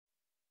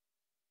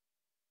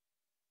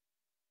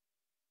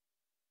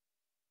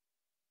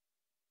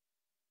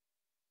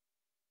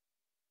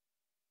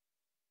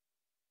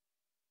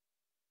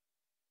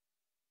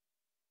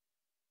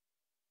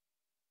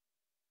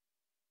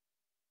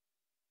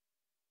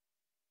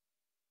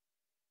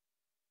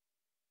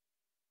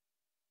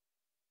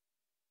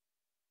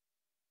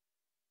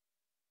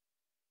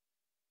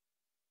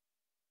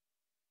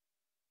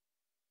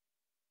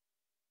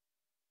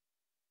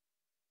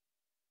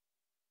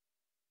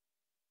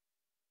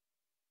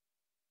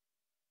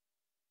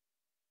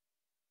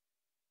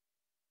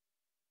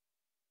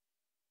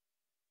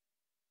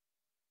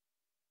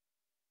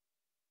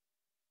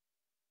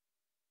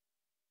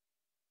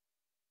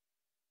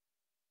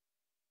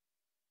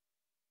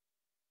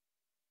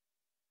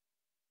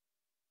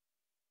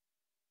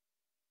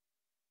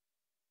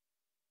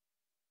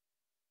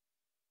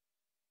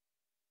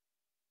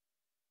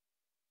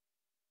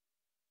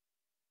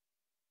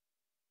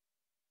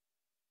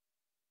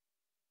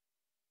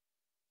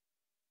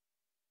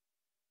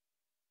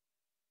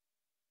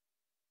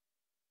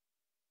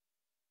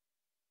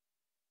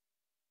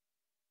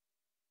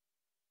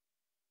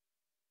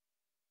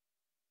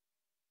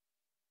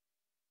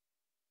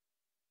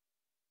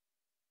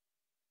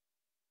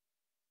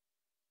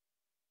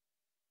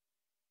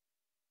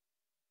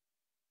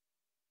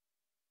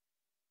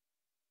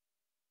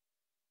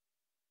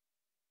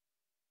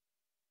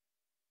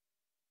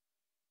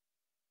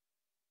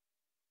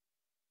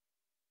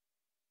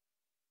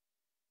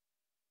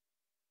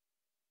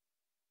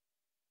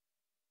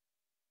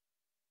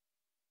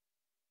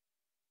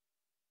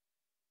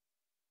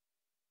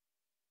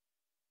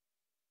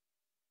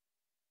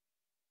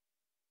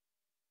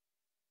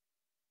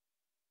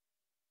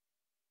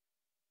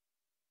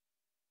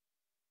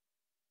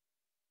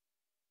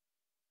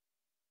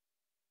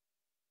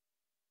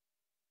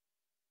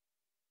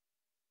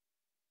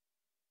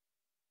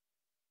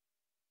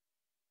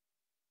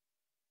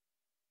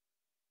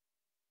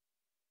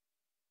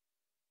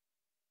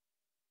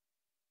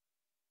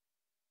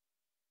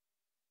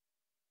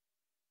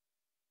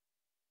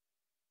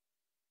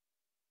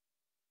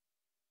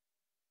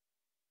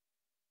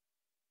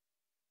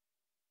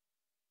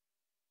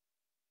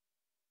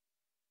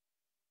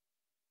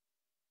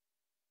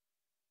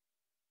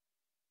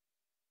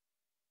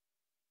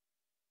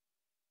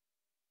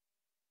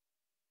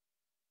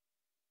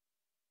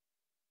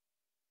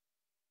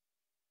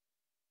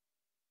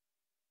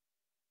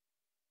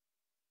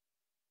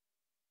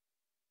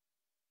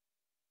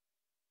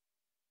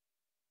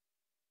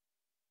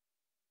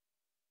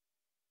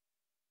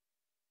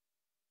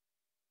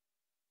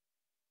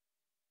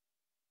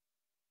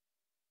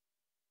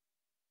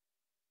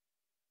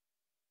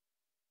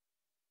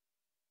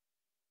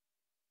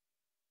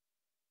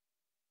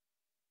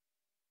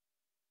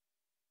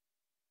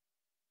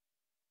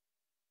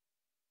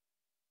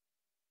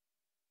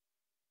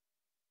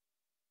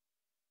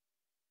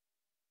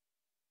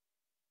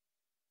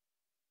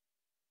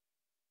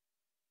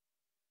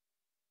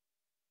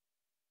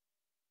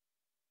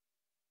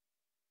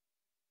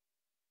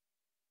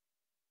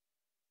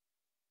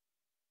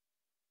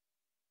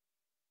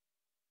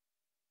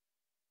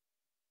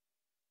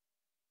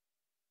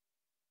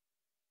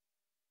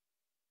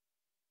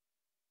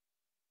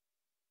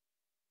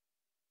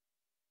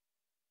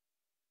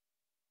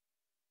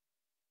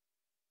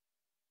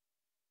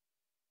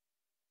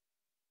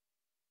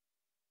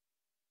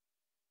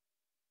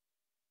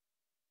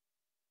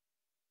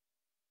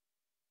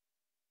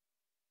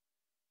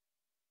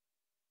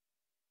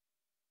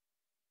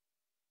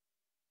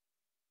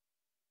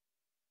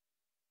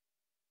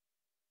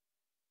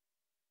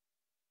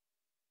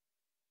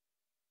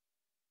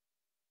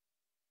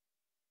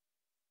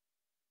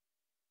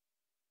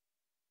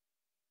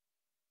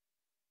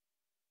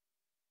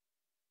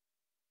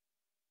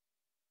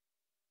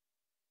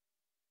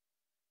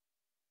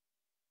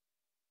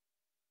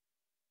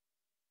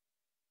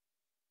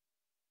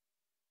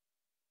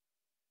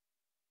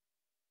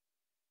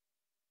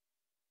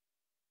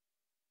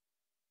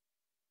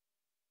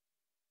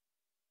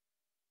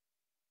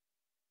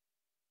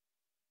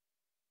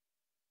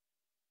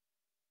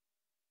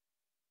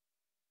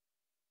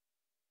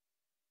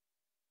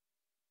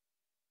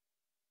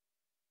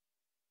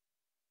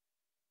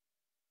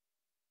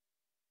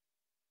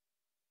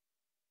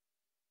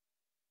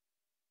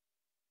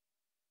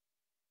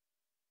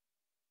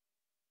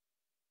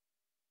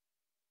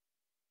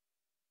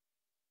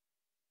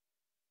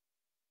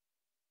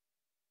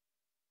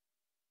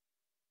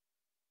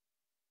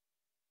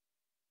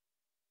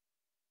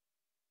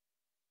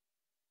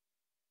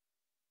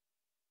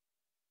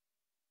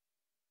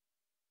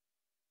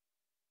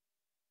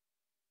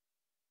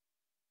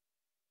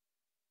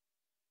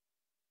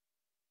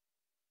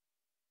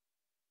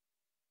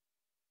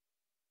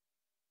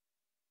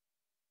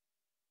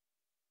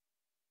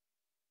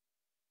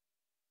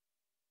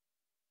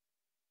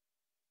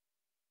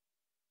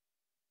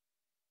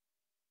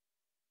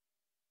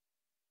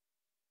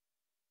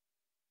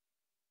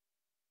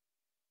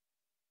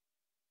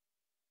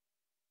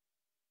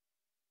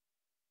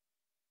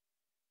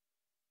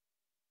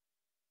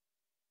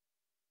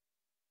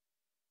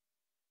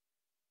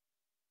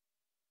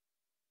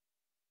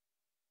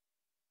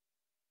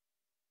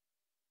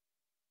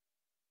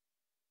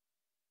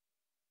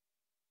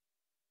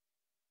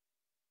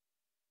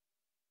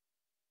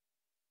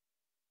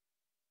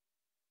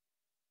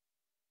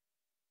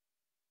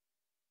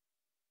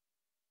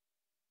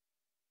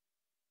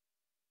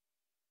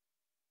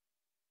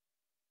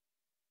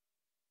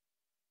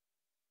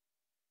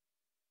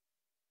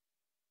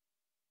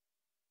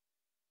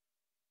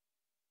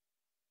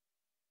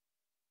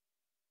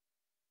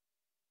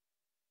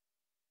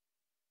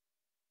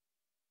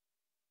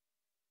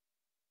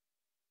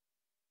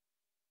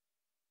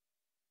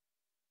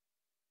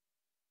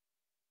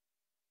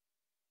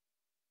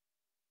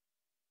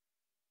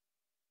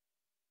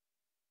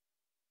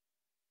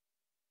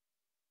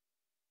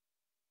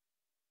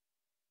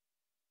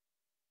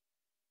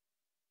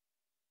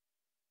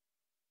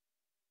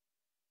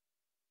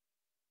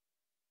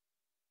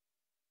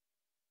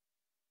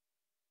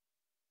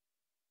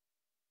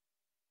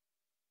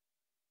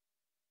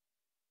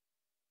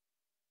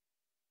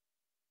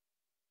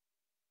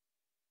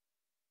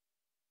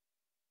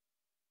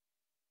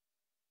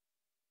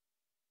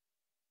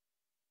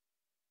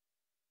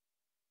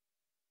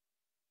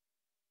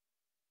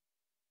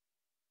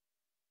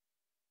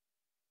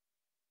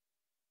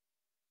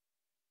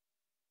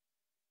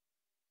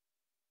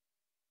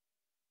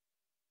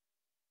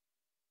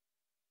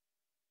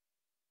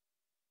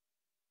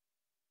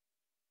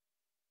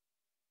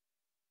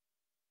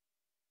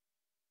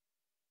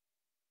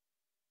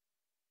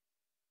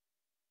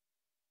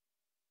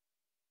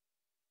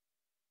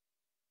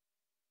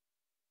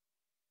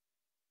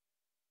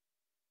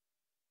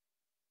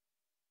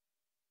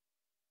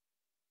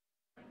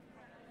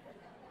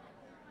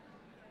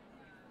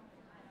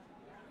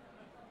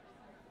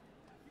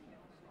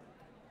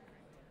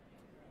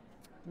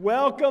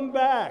Welcome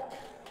back.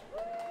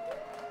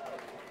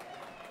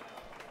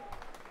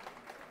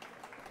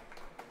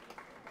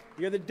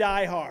 You're the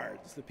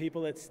diehards, the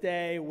people that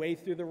stay, wait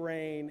through the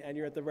rain, and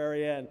you're at the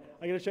very end.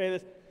 I'm going to show you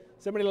this.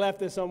 Somebody left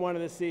this on one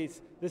of the seats.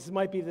 This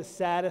might be the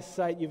saddest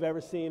sight you've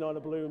ever seen on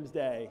a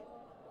Bloomsday.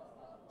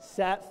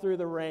 Sat through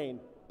the rain.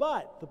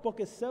 But the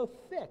book is so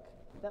thick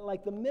that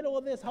like the middle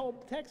of this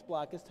whole text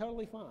block is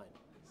totally fine.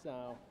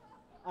 So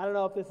I don't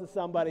know if this is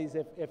somebody's,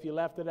 if you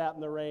left it out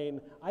in the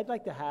rain. I'd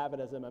like to have it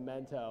as a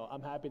memento.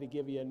 I'm happy to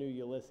give you a new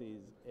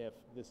Ulysses if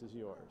this is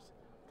yours.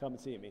 Come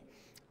and see me.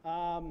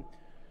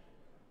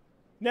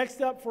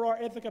 Next up for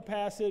our Ithaca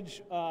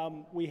passage,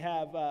 we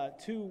have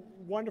two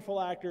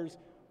wonderful actors.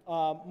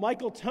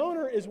 Michael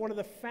Toner is one of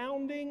the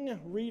founding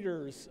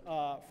readers,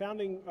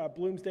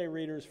 Bloomsday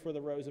readers for the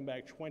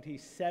Rosenbach.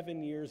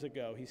 27 years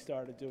ago, he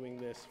started doing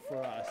this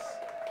for us.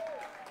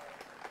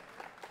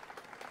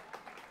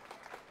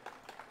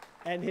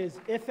 And his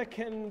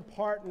Ithacan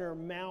partner,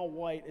 Mal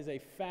White, is a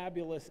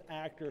fabulous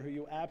actor who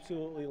you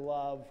absolutely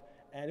love.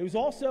 And who's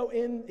also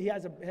he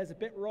has a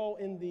bit role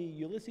in the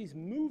Ulysses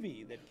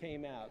movie that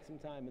came out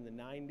sometime in the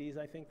 90s,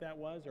 I think that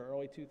was, or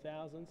early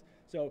 2000s.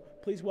 So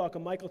please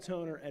welcome Michael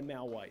Toner and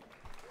Mal White.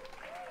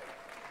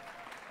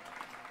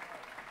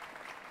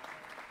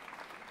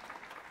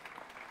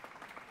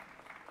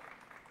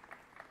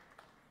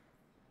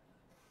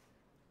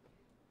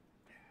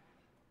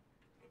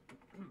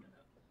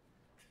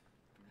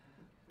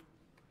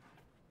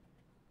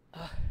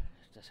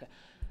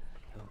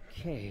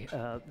 Okay,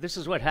 this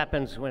is what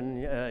happens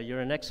when you're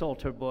an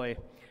ex-altar boy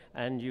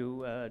and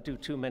you do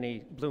too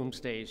many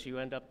Bloomsdays. You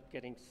end up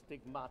getting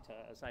stigmata,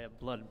 as I have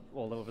blood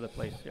all over the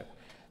place here.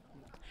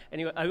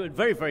 Anyway, I would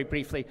very, very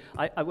briefly,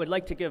 I would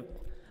like to give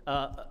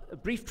a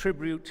brief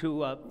tribute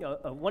to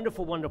a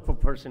wonderful, wonderful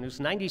person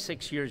who's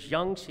 96 years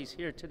young. She's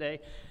here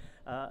today.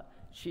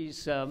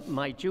 She's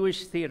my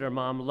Jewish theater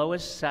mom,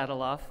 Lois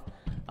Sadaloff.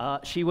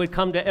 She would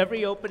come to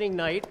every opening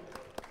night.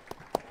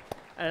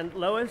 And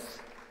Lois,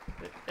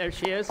 there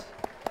she is.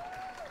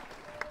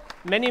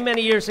 Many,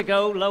 many years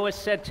ago, Lois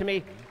said to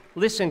me,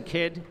 "Listen,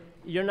 kid,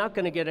 you're not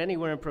going to get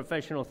anywhere in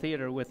professional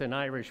theater with an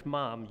Irish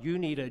mom. You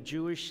need a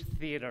Jewish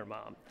theater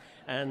mom."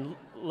 And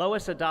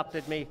Lois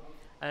adopted me,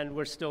 and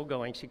we're still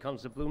going. She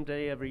comes to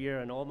Bloomsday every year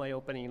and all my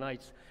opening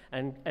nights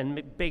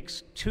and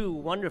bakes 2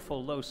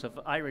 wonderful loaves of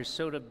Irish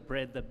soda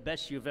bread, the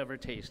best you've ever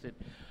tasted,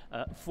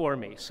 for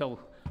me. So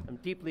I'm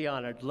deeply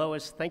honored.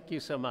 Lois, thank you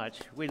so much.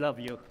 We love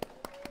you.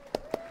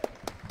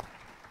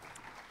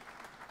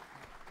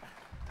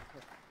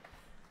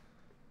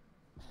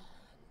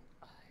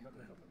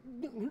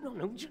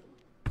 No.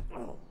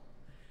 Oh.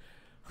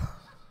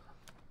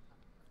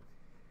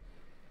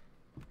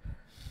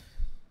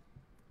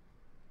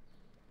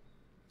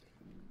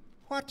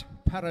 What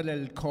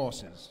parallel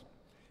courses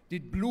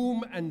did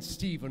Bloom and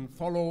Stephen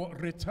follow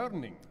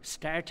returning?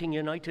 Starting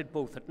united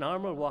both at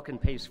normal walking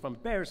pace from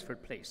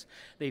Beresford Place,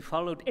 they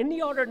followed in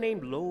the order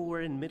named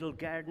Lower and Middle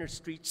Gardner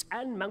Streets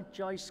and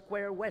Mountjoy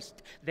Square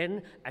West.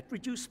 Then, at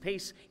reduced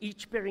pace,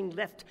 each bearing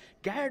left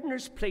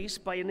Gardner's Place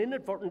by an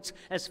inadvertence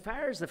as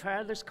far as the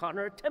farthest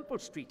corner of Temple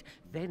Street.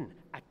 Then,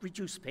 at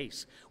reduced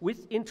pace,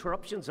 with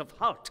interruptions of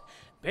halt,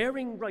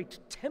 bearing right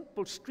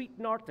Temple Street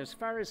North as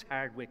far as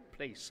Hardwick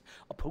Place,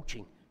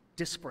 approaching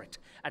disparate.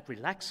 At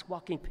relaxed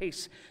walking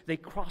pace, they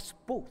cross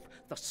both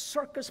the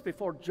circus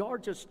before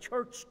George's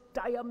Church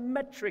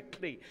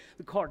diametrically,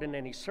 the chord in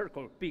any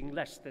circle being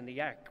less than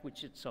the arc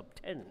which it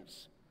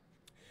subtends.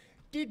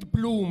 Did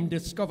Bloom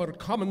discover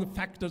common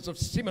factors of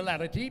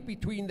similarity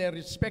between their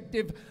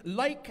respective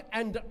like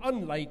and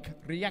unlike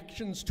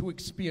reactions to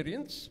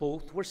experience?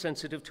 Both were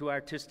sensitive to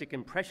artistic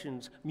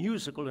impressions,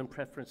 musical in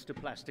preference to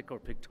plastic or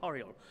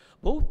pictorial.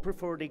 Both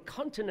preferred a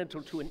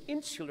continental to an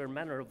insular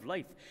manner of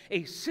life,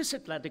 a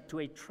cisatlantic to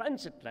a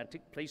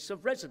transatlantic place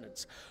of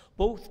residence.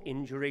 Both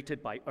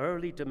indurated by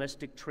early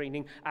domestic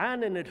training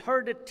and an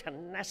inherited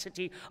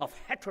tenacity of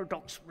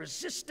heterodox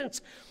resistance,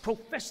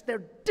 professed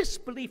their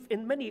disbelief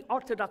in many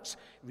orthodox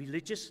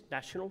religious,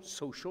 national,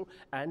 social,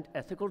 and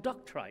ethical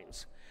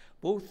doctrines.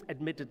 Both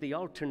admitted the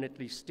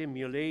alternately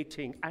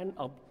stimulating and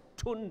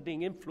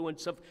obtunding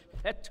influence of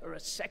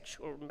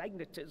heterosexual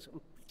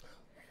magnetism.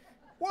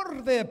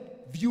 Were their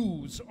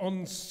views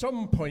on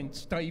some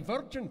points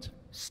divergent?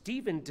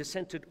 Stephen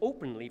dissented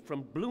openly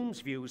from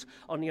Bloom's views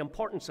on the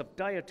importance of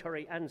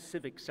dietary and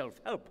civic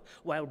self-help,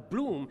 while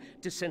Bloom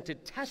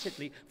dissented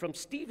tacitly from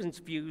Stephen's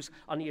views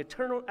on the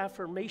eternal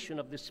affirmation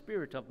of the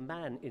spirit of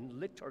man in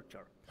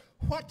literature.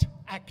 What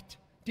act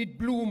did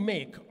Bloom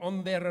make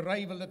on their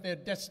arrival at their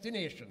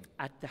destination?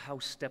 At the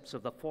house steps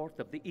of the fourth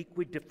of the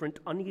equidifferent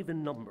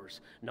uneven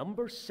numbers,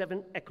 number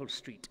 7 Eccles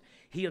Street,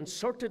 he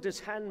inserted his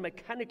hand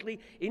mechanically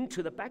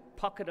into the back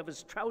pocket of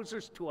his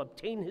trousers to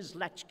obtain his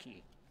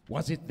latchkey.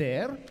 Was it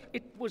there?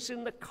 It was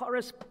in the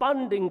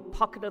corresponding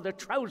pocket of the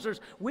trousers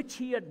which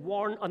he had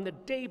worn on the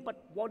day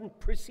but one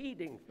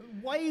preceding.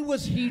 Why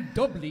was he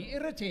doubly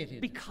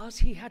irritated? Because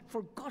he had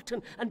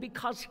forgotten, and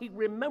because he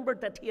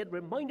remembered that he had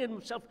reminded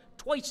himself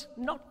twice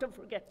not to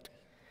forget.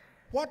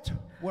 What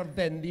were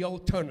then the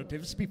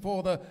alternatives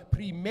before the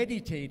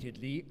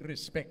premeditatedly,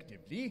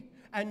 respectively,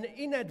 and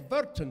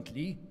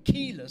inadvertently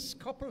keyless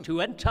couple?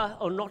 To enter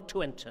or not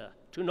to enter,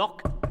 to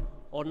knock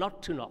or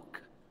not to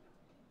knock.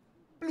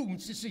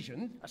 Bloom's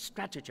decision? A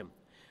stratagem.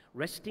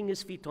 Resting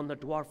his feet on the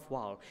dwarf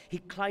wall, he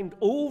climbed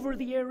over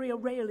the area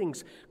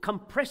railings,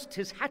 compressed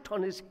his hat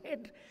on his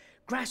head,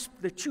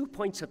 grasped the 2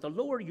 points at the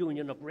lower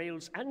union of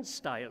rails and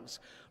stiles,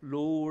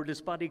 lowered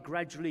his body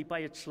gradually by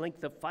its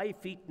length of 5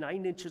 feet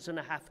 9 inches and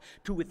a half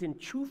to within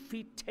 2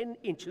 feet 10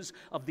 inches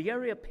of the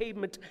area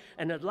pavement,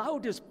 and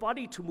allowed his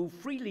body to move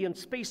freely in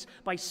space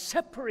by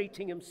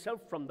separating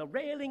himself from the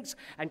railings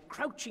and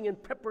crouching in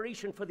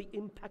preparation for the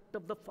impact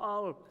of the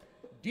fall.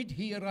 Did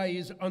he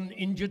arise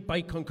uninjured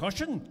by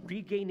concussion?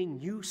 Regaining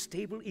new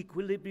stable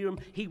equilibrium,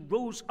 he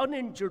rose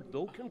uninjured,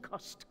 though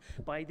concussed,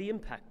 by the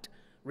impact,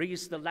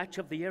 raised the latch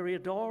of the area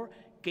door,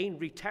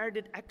 gained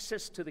retarded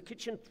access to the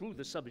kitchen through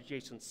the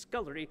subadjacent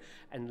scullery,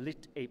 and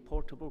lit a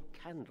portable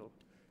candle.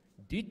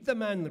 Did the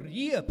man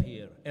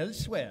reappear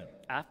elsewhere?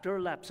 After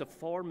a lapse of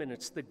 4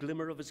 minutes, the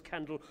glimmer of his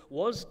candle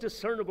was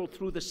discernible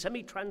through the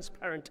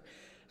semi-transparent,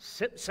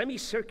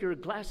 semicircular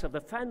glass of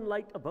the fan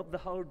light above the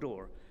hall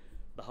door.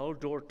 The hall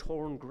door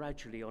torn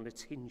gradually on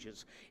its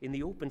hinges. In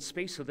the open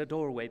space of the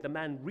doorway, the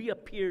man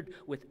reappeared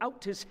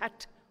without his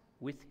hat,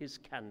 with his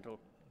candle.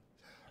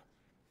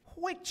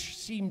 Which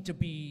seemed to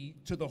be,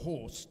 to the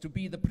host, to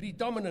be the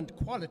predominant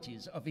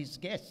qualities of his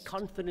guest?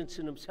 Confidence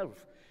in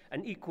himself,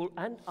 an equal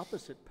and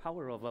opposite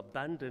power of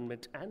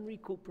abandonment and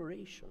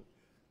recuperation.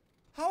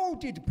 How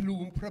did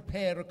Bloom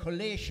prepare a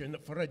collation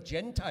for a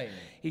Gentile?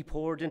 He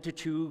poured into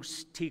 2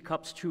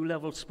 teacups 2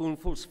 level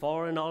spoonfuls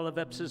 4 in olive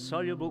Epsom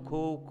soluble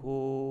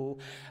cocoa,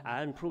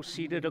 and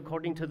proceeded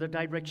according to the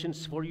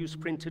directions for use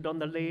printed on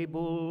the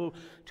label,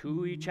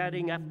 to each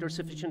adding after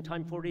sufficient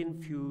time for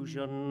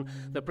infusion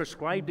the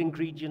prescribed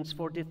ingredients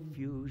for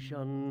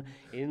diffusion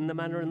in the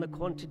manner and the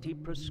quantity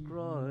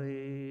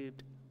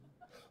prescribed.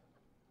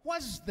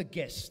 Was the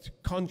guest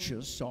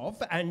conscious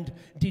of, and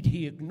did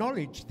he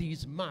acknowledge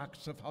these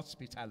marks of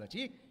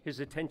hospitality? His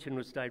attention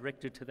was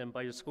directed to them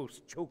by his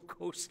host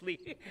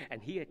jocosely,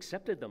 and he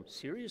accepted them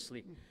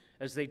seriously,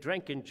 as they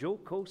drank in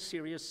jocose,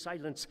 serious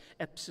silence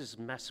Eps's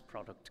mass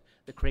product,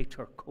 the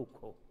Crater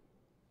Cocoa.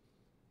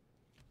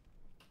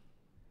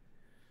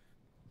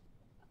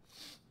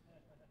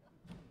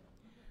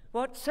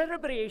 What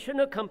celebration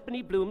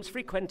accompanied Bloom's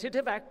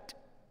frequentative act?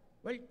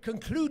 Well,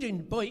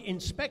 concluding by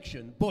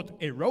inspection,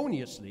 but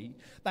erroneously,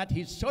 that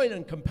his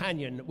silent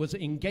companion was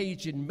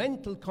engaged in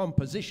mental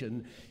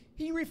composition,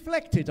 he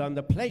reflected on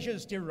the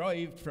pleasures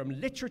derived from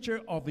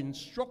literature of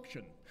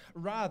instruction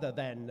rather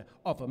than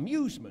of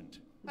amusement,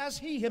 as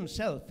he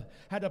himself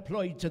had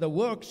applied to the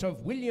works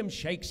of William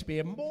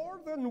Shakespeare more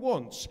than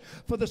once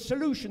for the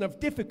solution of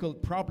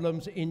difficult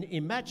problems in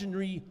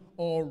imaginary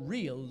or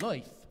real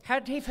life.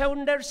 Had he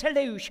found their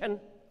solution?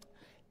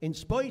 In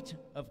spite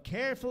of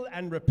careful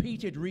and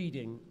repeated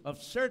reading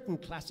of certain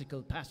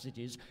classical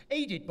passages,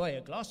 aided by a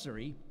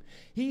glossary,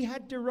 he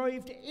had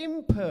derived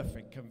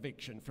imperfect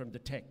conviction from the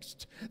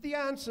text, the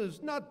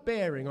answers not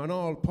bearing on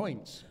all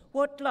points.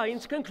 What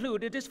lines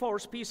concluded his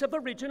first piece of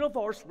original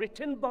verse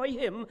written by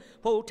him,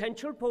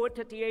 potential poet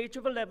at the age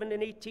of 11 in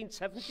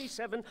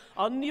 1877,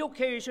 on the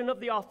occasion of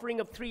the offering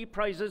of 3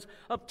 prizes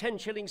of 10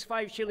 shillings,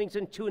 5 shillings,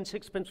 and 2 and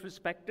 6pence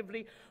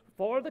respectively,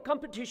 for the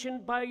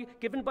competition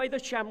given by the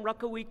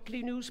Shamrock, a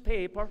weekly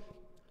newspaper.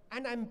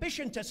 An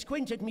ambition to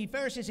squint at me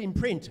verses in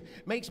print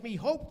makes me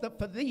hope that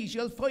for these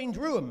you'll find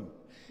room.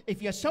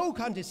 If you so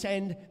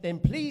condescend, then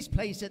please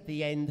place at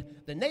the end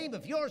the name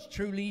of yours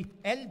truly,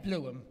 L.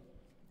 Bloom.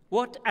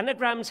 What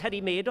anagrams had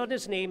he made on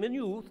his name in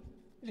youth?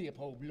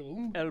 Leopold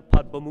Bloom. El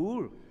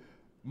Padbamul.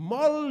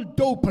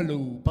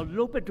 Moldopaloo.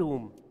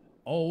 Palopadum.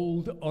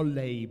 Old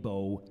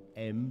Olebo,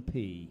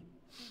 MP.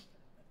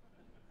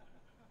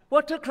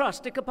 What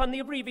acrostic upon the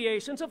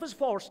abbreviations of his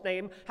first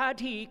name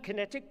had he,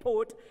 kinetic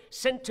poet,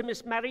 sent to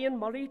Miss Marion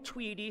Molly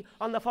Tweedy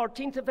on the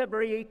 14th of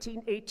February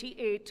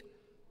 1888?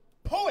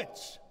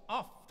 Poets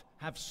oft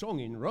have sung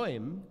in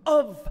rhyme.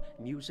 Of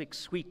music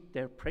sweet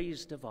their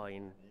praise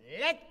divine.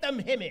 Let them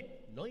hymn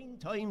it 9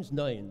 times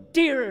 9.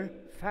 Dearer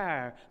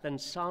far than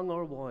song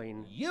or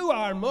wine. You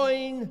are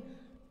mine.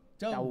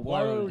 The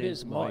world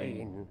is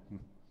mine.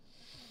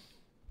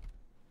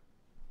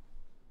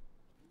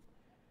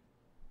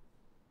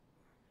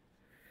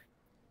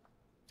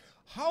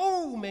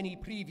 How many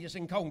previous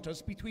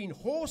encounters between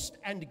host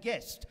and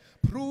guest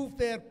prove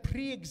their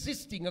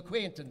pre-existing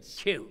acquaintance?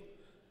 2.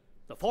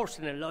 The first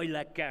in a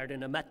lilac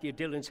garden of Matthew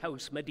Dillon's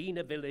house,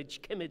 Medina Village,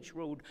 Kimmage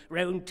Road,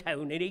 round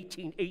town in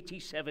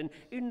 1887,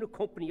 in the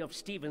company of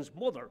Stephen's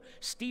mother,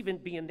 Stephen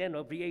being then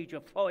of the age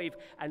of 5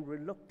 and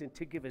reluctant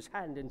to give his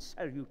hand in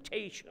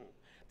salutation.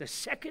 The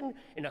second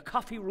in a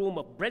coffee room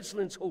of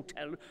Breslin's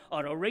Hotel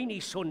on a rainy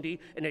Sunday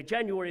in a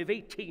January of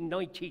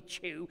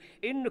 1892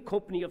 in the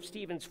company of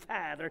Stephen's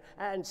father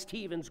and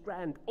Stephen's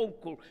grand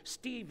uncle,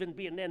 Stephen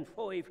being then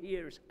 5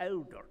 years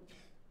elder.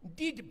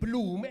 Did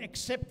Bloom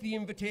accept the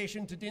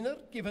invitation to dinner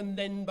given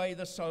then by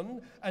the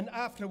son and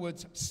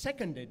afterwards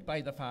seconded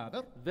by the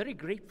father? Very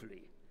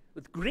gratefully,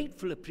 with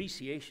grateful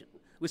appreciation,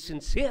 with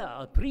sincere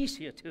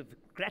appreciative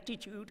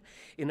gratitude,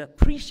 in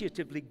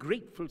appreciatively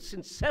grateful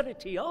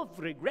sincerity of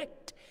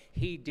regret,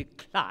 he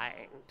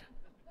declined.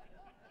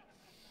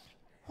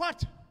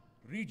 What,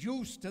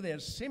 reduced to their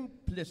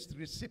simplest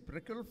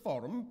reciprocal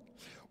form,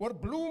 were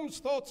Bloom's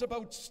thoughts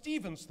about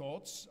Stephen's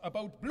thoughts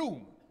about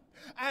Bloom,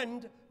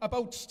 and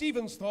about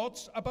Stephen's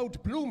thoughts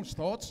about Bloom's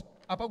thoughts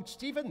about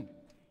Stephen?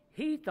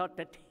 He thought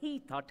that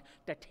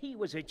he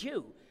was a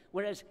Jew,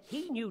 whereas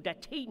he knew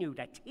that he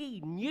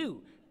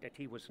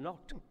was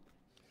not.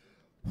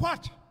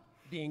 What,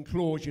 the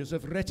enclosures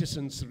of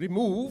reticence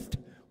removed,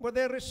 were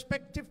their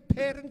respective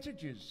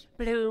parentages?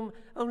 Bloom,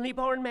 only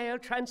born male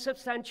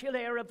transubstantial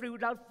heir of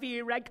Rudolf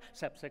Virag,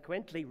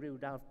 subsequently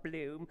Rudolf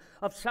Bloom,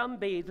 of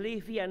Sambedley,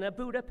 Vienna,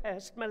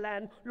 Budapest,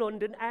 Milan,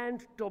 London,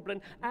 and Dublin,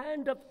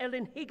 and of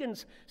Ellen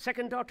Higgins,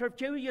 second daughter of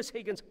Julius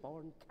Higgins,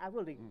 born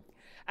Caroline,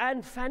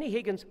 and Fanny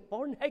Higgins,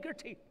 born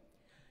Hegarty.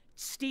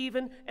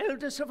 Stephen,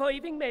 elder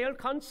surviving male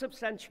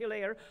consubstantial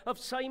heir of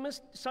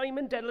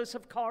Simon Dennis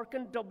of Cork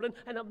and Dublin,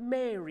 and of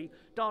Mary,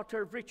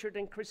 daughter of Richard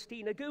and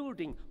Christina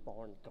Goulding,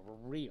 born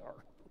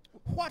Greer.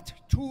 What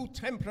two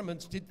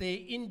temperaments did they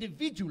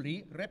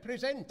individually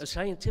represent? The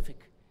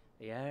scientific,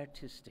 the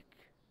artistic.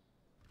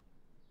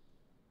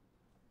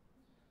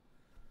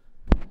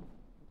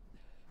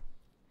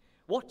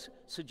 What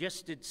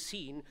suggested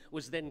scene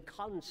was then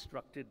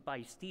constructed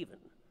by Stephen?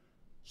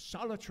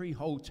 Solitary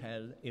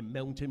hotel in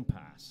Mountain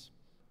Pass.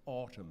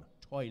 Autumn,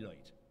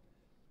 twilight.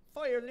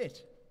 Fire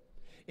lit.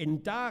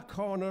 In dark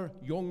corner,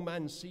 young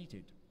man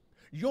seated.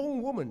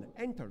 Young woman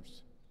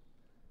enters.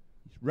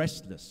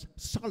 Restless,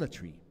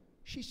 solitary.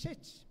 She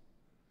sits.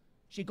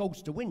 She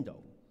goes to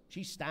window.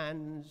 She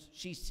stands.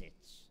 She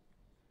sits.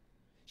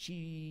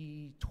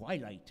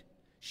 Twilight.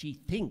 She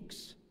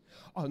thinks.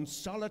 On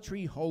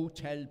solitary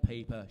hotel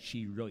paper,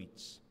 she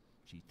writes.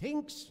 She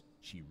thinks.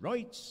 She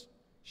writes.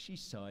 She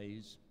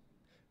sighs.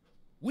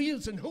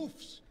 Wheels and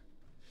hoofs.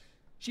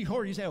 She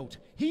hurries out.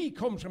 He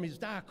comes from his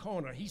dark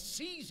corner. He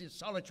sees his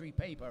solitary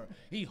paper.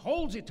 He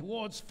holds it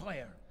towards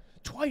fire.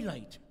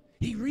 Twilight.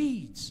 He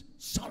reads.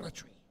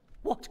 Solitary.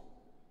 What?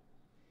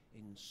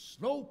 In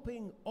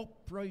sloping,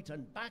 upright,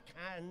 and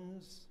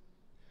backhands.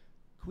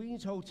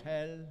 Queen's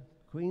Hotel,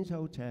 Queen's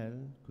Hotel,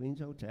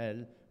 Queen's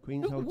Hotel,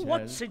 Queen's Hotel.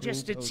 What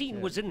suggested Queen's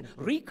scene Hotel. was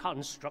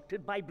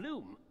reconstructed by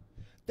Bloom?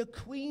 The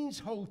Queen's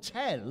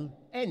Hotel,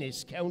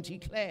 Ennis, County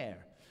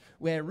Clare,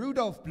 where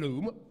Rudolf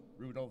Bloom,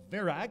 Rudolf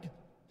Virag,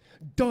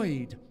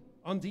 died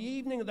on the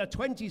evening of the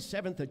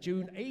 27th of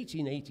June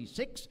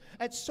 1886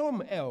 at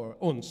some hour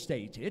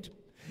unstated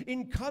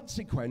in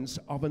consequence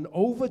of an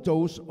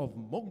overdose of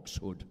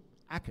monkshood,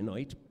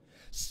 aconite,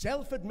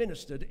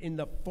 self-administered in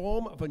the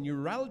form of a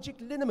neuralgic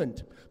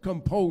liniment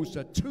composed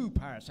of 2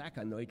 parts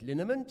aconite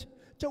liniment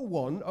to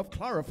 1 of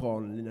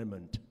chloroform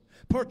liniment,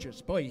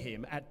 purchased by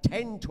him at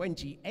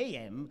 10:20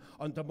 a.m.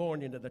 on the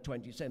morning of the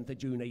 27th of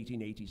June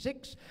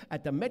 1886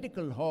 at the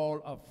Medical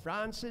Hall of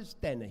Francis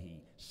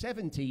Dennehy,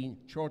 17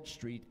 Church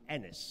Street,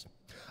 Ennis.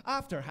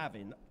 After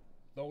having,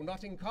 though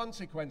not in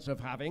consequence of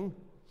having,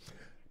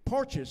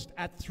 purchased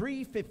at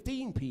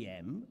 3:15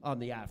 p.m. on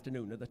the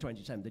afternoon of the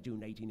 27th of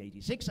June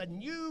 1886 a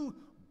new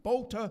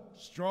Bota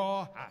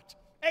straw hat,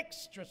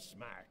 extra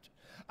smart.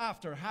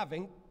 After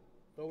having,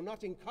 though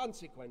not in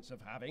consequence of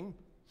having,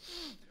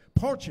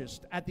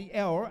 purchased at the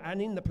hour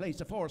and in the place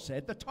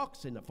aforesaid, the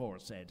toxin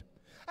aforesaid,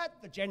 at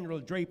the general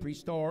drapery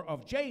store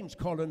of James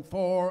Cullen,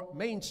 4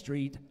 Main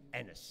Street,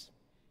 Ennis.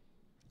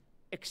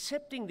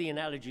 Accepting the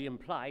analogy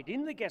implied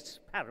in the guest's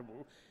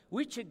parable,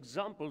 which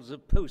examples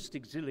of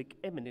post-exilic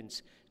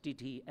eminence did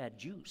he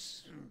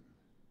adduce?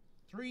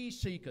 3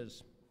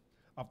 seekers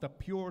of the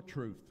pure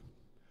truth.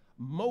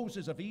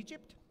 Moses of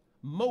Egypt,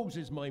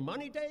 Moses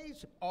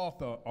Maimonides,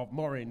 author of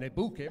More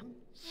Nebuchim,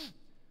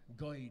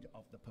 guide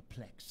of the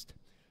perplexed,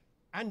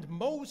 and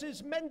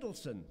Moses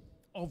Mendelssohn,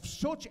 of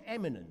such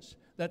eminence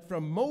that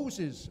from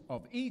Moses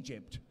of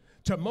Egypt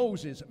to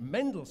Moses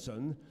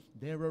Mendelssohn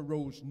there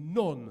arose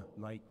none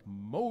like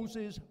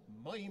Moses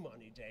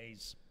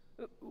Maimonides.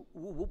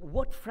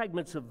 What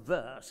fragments of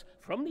verse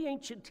from the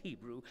ancient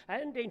Hebrew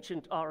and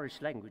ancient Irish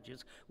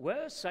languages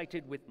were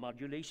cited with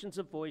modulations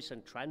of voice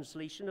and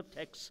translation of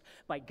texts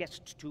by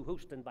guest to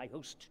host and by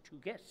host to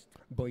guest?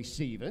 By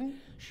Stephen.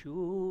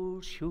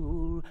 Shul,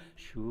 shul,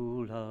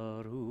 shul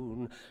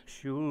arun,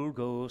 shul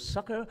go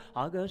sucker,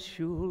 aga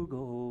shul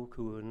go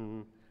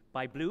kun.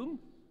 By Bloom?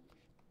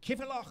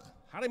 Kiffelach,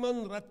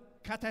 Harimun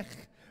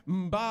Ratkatech,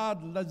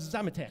 Mbad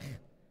Lazametech.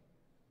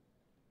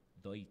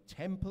 Thy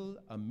temple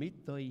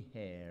amid thy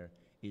hair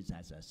is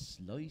as a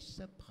slice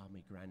of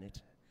pomegranate.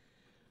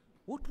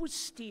 What was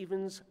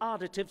Stephen's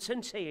auditive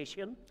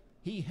sensation?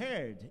 He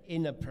heard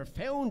in a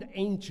profound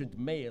ancient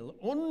male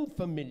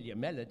unfamiliar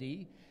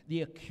melody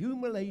the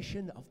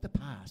accumulation of the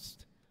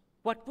past.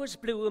 What was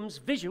Bloom's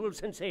visual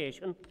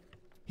sensation?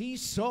 He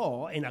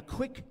saw in a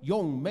quick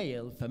young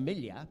male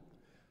familiar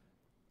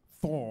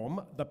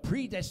form the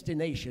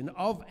predestination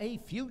of a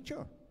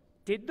future.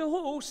 Did the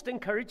host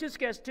encourage his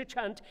guest to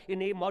chant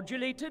in a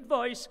modulated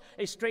voice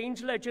a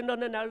strange legend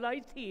on an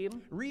allied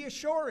theme?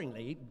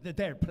 Reassuringly,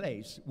 their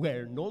place,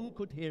 where none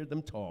could hear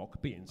them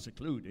talk, being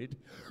secluded,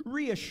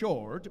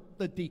 reassured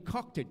the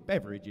decocted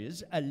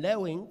beverages,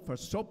 allowing for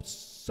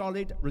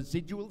sub-solid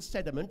residual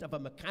sediment of a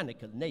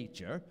mechanical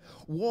nature,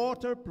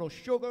 water plus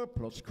sugar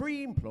plus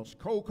cream plus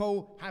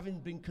cocoa having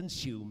been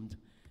consumed.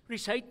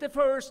 Recite the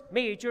first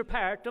major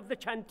part of the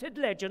chanted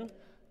legend.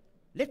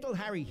 Little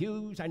Harry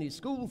Hughes and his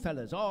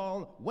schoolfellas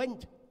all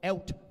went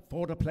out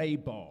for to play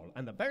ball,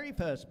 and the very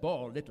first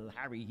ball little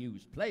Harry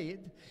Hughes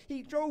played,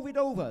 he drove it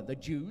over the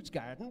Jew's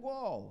garden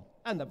wall.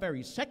 And the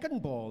very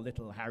second ball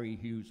little Harry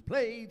Hughes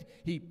played,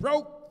 he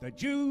broke the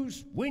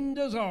Jew's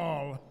windows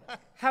all.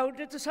 How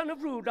did the son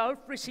of Rudolph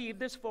receive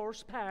this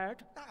first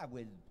part?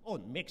 With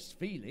unmixed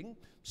feeling,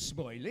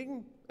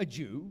 smiling, a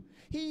Jew,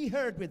 he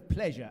heard with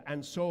pleasure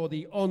and saw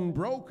the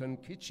unbroken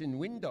kitchen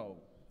window.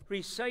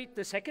 Recite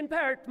the second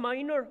part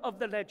minor of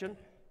the legend.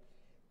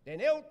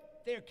 Then out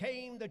there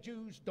came the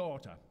Jew's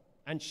daughter,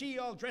 and she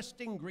all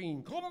dressed in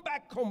green. Come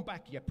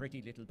back, you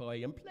pretty little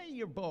boy, and play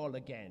your ball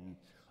again.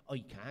 I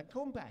can't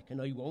come back, and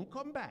I won't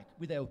come back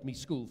without me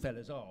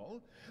schoolfellas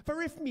all.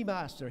 For if me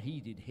master he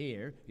did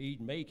hear,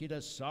 he'd make it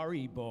a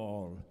sorry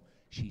ball.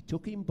 She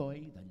took him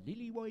by the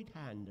lily-white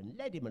hand and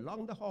led him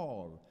along the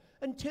hall,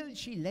 until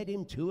she led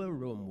him to a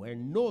room where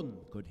none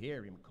could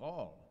hear him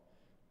call.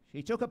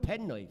 She took a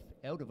penknife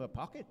out of her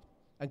pocket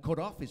and cut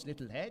off his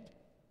little head.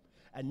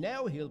 And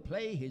now he'll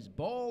play his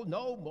ball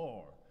no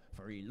more,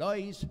 for he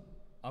lies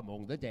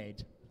among the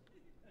dead.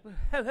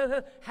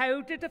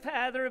 How did the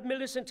father of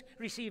Millicent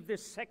receive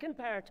this second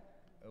part?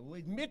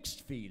 With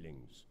mixed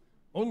feelings,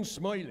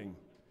 unsmiling.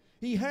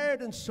 He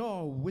heard and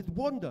saw with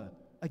wonder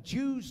a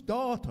Jew's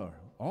daughter,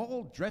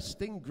 all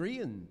dressed in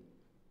green.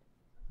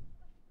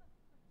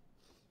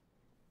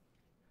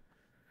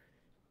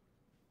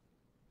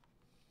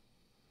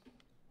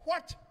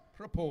 What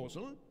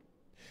proposal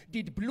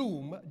did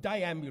Bloom,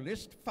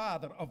 diambulist,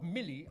 father of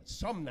Millie,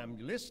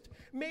 somnambulist,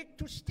 make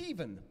to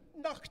Stephen,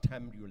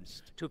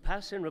 noctambulist? To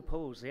pass in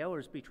repose the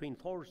hours between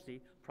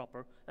Thursday,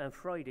 proper, and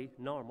Friday,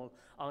 normal,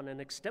 on an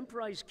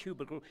extemporized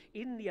cubicle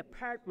in the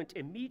apartment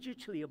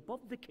immediately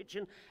above the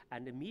kitchen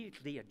and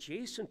immediately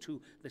adjacent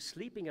to the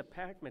sleeping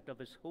apartment of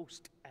his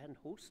host and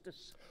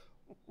hostess.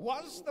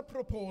 Was the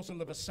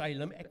proposal of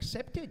asylum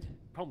accepted?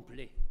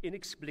 Promptly,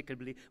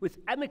 inexplicably,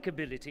 with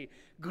amicability,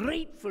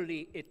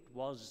 gratefully it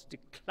was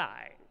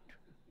declined.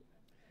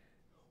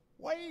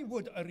 Why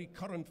would a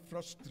recurrent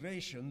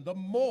frustration the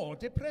more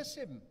depress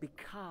him?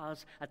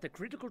 Because at the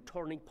critical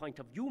turning point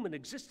of human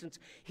existence,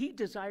 he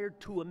desired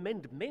to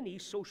amend many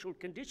social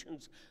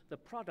conditions, the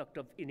product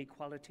of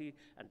inequality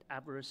and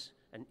avarice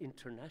and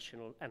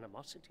international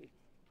animosity.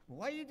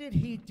 Why did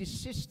he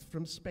desist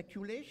from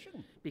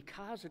speculation?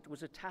 Because it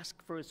was a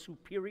task for a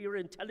superior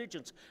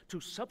intelligence to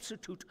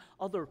substitute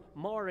other,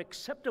 more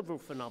acceptable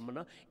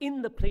phenomena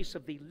in the place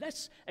of the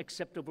less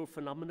acceptable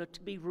phenomena to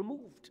be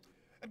removed.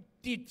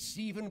 Did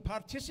Stephen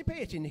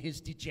participate in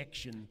his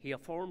dejection? He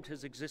affirmed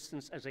his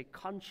existence as a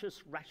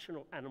conscious,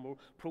 rational animal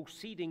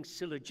proceeding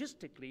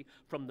syllogistically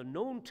from the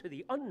known to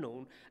the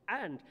unknown,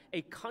 and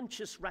a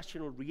conscious,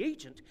 rational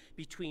reagent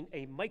between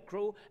a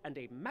micro and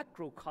a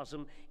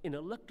macrocosm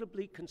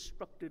ineluctably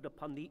constructed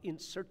upon the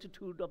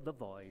incertitude of the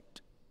void.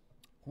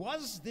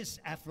 Was this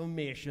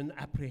affirmation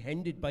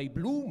apprehended by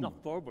Bloom?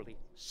 Not verbally,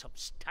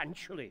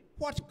 substantially.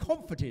 What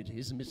comforted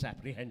his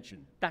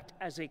misapprehension? That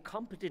as a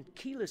competent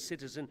Keeler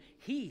citizen,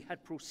 he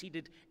had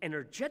proceeded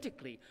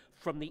energetically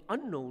from the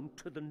unknown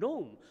to the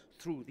known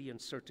through the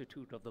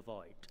incertitude of the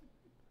void.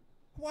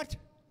 What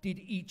did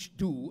each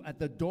do at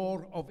the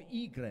door of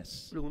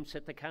egress? Bloom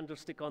set the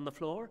candlestick on the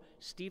floor.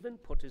 Stephen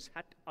put his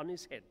hat on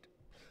his head.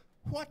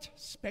 What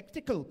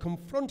spectacle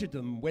confronted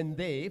them when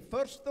they,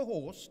 first the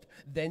host,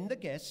 then the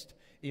guest,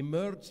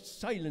 emerged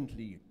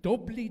silently,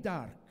 doubly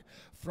dark,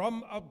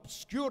 from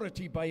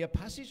obscurity by a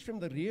passage from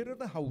the rear of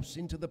the house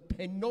into the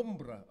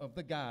penumbra of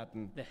the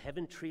garden? The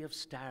heaven tree of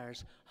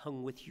stars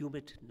hung with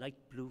humid night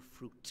blue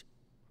fruit.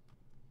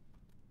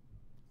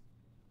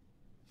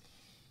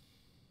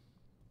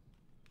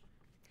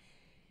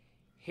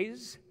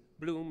 His,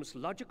 Bloom's,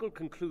 logical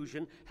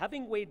conclusion,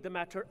 having weighed the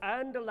matter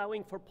and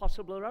allowing for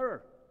possible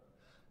error,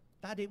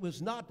 that it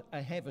was not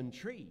a heaven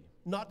tree,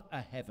 not a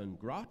heaven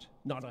grot,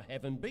 not a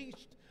heaven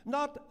beast,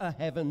 not a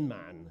heaven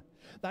man,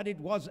 that it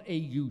was a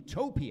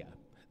utopia,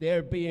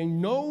 there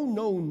being no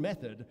known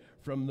method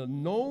from the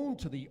known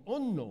to the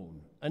unknown,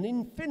 an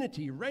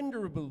infinity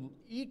renderable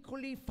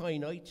equally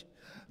finite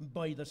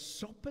by the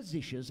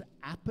supposititious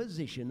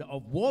apposition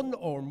of one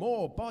or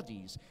more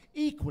bodies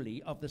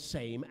equally of the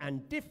same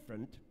and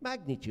different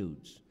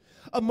magnitudes,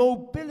 a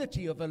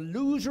mobility of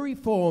illusory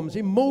forms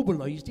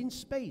immobilized in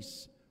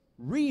space,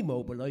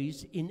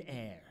 remobilized in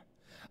air,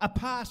 a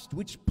past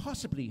which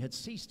possibly had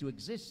ceased to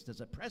exist as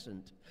a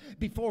present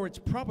before its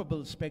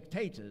probable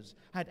spectators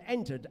had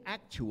entered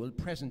actual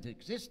present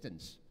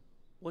existence.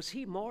 Was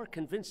he more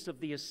convinced of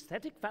the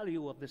aesthetic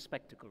value of the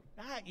spectacle?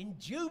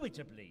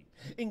 Indubitably,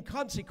 in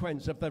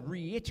consequence of the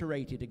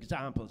reiterated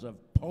examples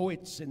of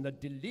poets in the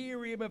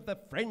delirium of the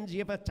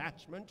frenzy of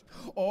attachment,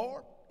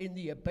 or in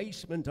the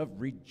abasement of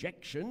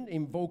rejection,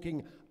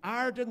 invoking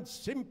ardent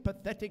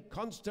sympathetic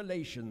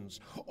constellations,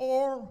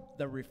 or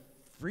the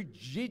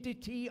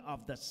frigidity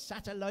of the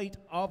satellite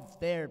of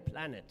their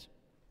planet.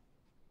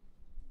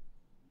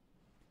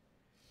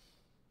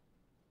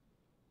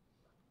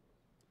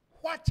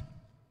 What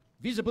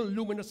visible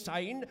luminous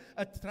sign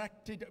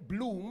attracted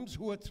Bloom's,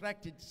 who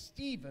attracted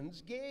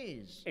Stephen's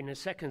gaze? In a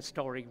second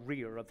story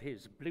rear of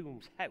his,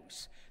 Bloom's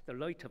house, the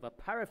light of a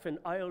paraffin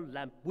oil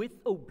lamp with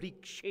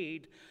oblique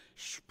shade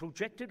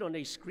projected on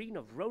a screen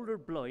of roller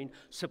blind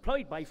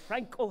supplied by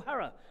Frank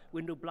O'Hara,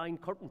 window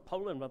blind, curtain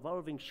pole and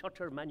revolving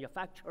shutter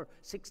manufacturer,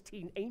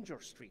 16 Angel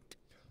Street.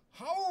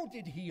 How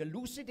did he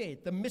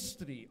elucidate the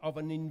mystery of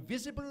an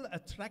invisible,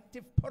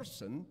 attractive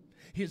person,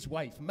 his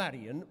wife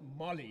Marion,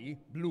 Molly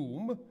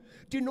Bloom,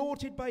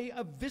 denoted by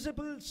a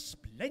visible,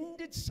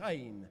 splendid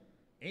sign,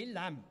 a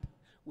lamp?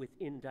 With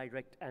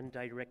indirect and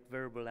direct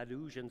verbal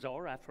allusions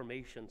or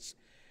affirmations,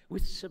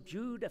 with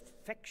subdued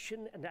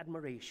affection and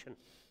admiration,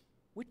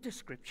 with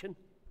description,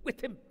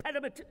 with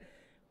impediment,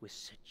 with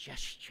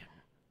suggestion.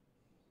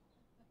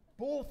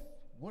 Both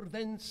were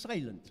then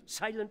silent.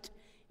 Silent,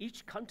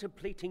 each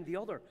contemplating the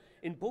other,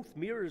 in both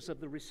mirrors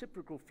of the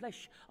reciprocal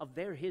flesh of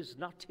their his,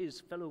 not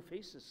his fellow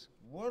faces.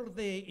 Were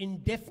they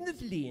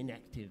indefinitely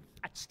inactive?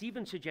 At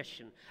Stephen's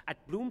suggestion,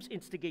 at Bloom's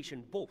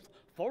instigation, both,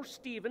 for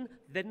Stephen,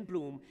 then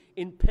Bloom,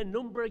 in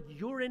penumbra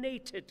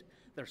urinated,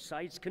 their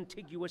sides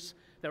contiguous,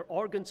 their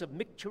organs of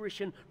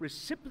micturition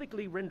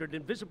reciprocally rendered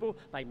invisible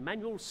by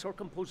manual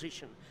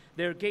circumposition,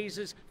 their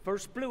gazes,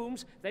 first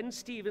Bloom's, then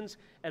Stephen's,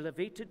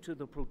 elevated to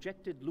the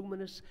projected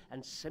luminous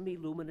and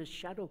semi-luminous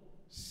shadow.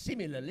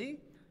 Similarly,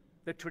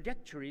 the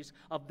trajectories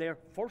of their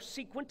first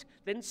sequent,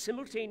 then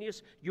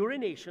simultaneous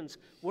urinations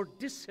were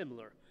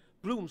dissimilar.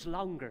 Bloom's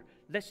longer,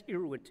 less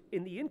irruent,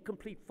 in the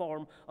incomplete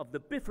form of the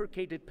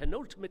bifurcated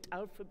penultimate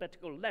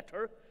alphabetical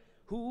letter,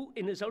 who,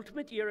 in his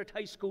ultimate year at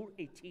high school,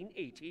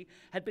 1880,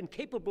 had been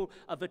capable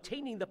of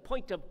attaining the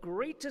point of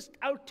greatest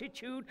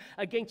altitude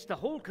against the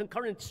whole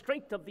concurrent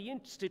strength of the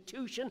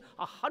institution,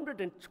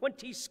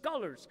 120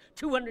 scholars,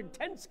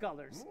 210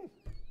 scholars.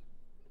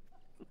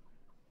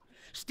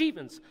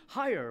 Stevens,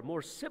 higher,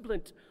 more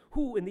sibilant,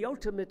 who in the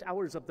ultimate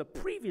hours of the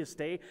previous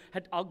day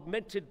had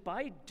augmented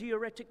by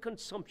diuretic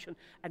consumption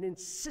and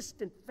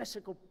insistent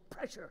vesical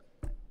pressure.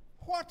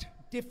 What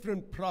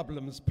different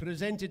problems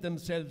presented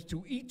themselves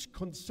to each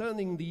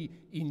concerning the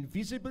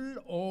invisible,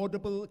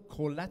 audible,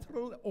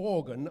 collateral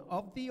organ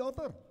of the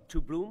other? To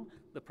Bloom,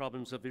 the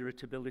problems of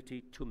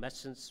irritability,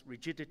 tumescence,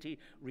 rigidity,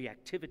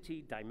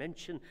 reactivity,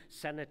 dimension,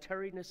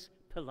 sanitariness,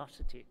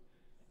 pilosity.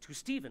 To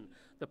Stephen,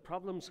 the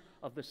problems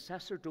of the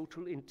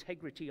sacerdotal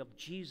integrity of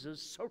Jesus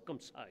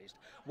circumcised.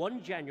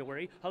 1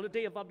 January,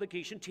 holiday of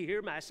obligation to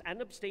hear Mass and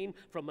abstain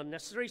from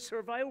unnecessary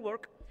servile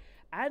work,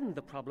 and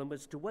the problem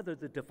as to whether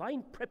the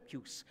divine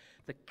prepuce,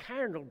 the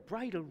carnal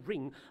bridal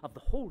ring of the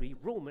Holy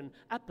Roman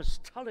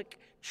Apostolic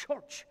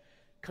Church,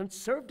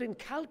 conserved in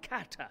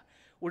Calcutta,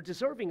 were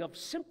deserving of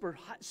simple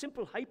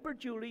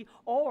hyperduly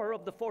or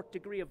of the 4th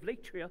degree of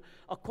latria,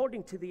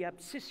 according to the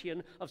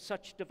abscission of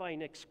such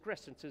divine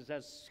excrescences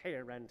as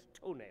hair and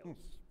toenails.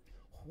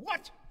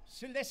 What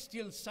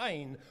celestial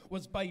sign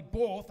was by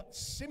both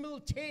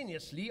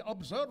simultaneously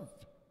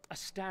observed? A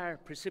star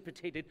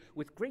precipitated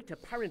with great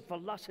apparent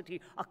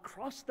velocity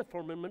across the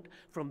firmament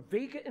from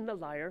Vega in the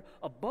Lyre,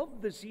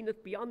 above the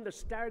zenith beyond the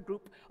star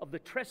group of the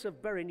Tress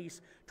of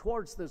Berenice,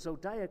 towards the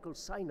zodiacal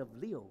sign of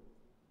Leo.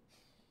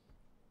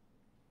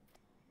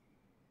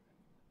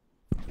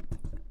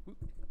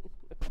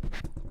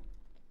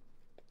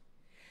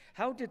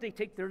 How did they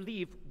take their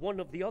leave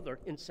one of the other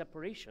in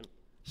separation?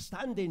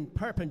 Standing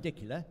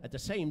perpendicular at the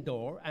same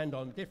door and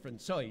on different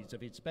sides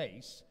of its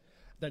base,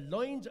 the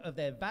lines of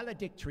their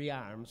valedictory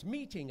arms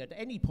meeting at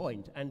any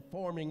point and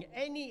forming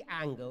any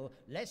angle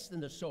less than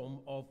the sum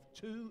of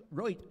 2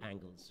 right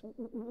angles.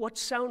 What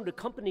sound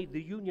accompanied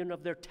the union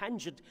of their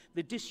tangent,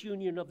 the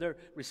disunion of their,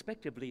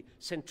 respectively,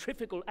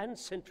 centrifugal and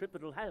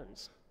centripetal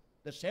hands?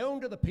 The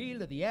sound of the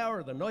peal of the hour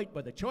of the night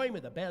by the chime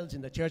of the bells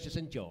in the church of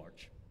St.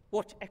 George.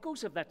 What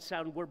echoes of that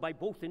sound were by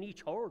both in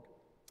each heard?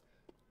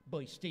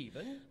 By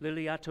Stephen.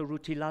 Liliata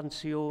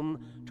rutilantium,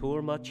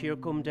 turma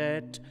circum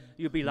det,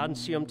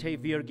 jubilantium te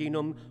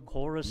virginum,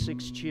 chorus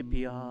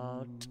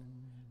excipiat.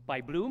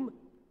 By Bloom.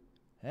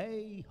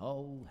 Hey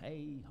ho,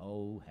 hey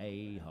ho,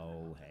 hey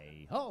ho,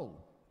 hey ho.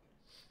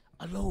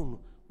 Alone,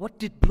 what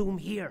did Bloom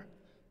hear?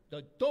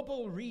 The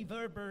double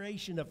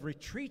reverberation of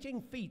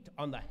retreating feet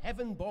on the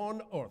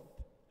heaven-born earth.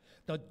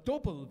 The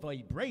double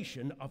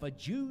vibration of a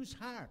Jew's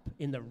harp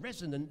in the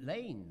resonant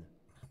lane.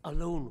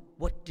 Alone,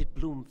 what did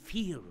Bloom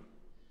feel?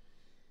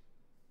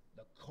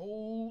 The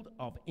cold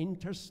of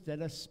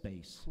interstellar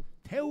space,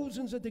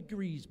 thousands of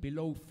degrees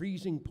below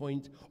freezing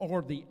point,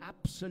 or the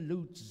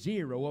absolute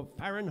zero of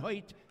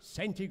Fahrenheit,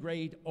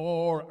 centigrade,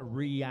 or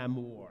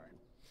Reamour.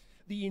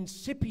 the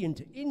incipient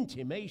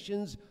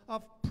intimations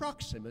of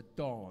proximate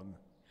dawn.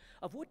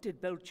 Of what did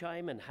bell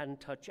chime and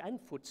hand touch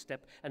and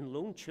footstep and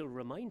lone chill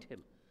remind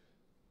him?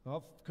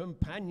 Of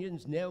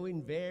companions now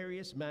in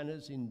various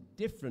manners in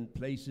different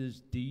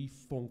places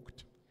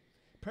defunct.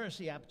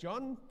 Percy ap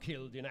John,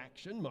 killed in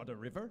action, Modder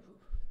River.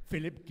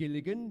 Philip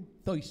Gilligan,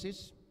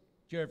 Thusis,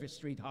 Jervis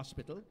Street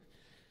Hospital.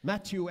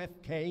 Matthew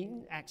F.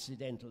 Kane,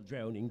 accidental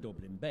drowning,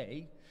 Dublin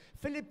Bay.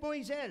 Philip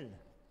Boisel,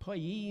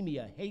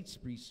 Poemia,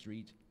 Heytesbury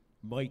Street.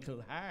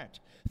 Michael Hart,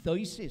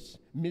 Thusis,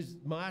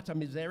 Mater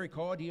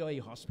Misericordiae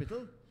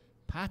Hospital.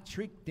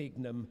 Patrick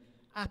Dignam,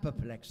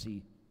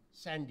 apoplexy,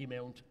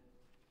 Sandymount.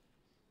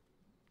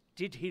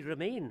 Did he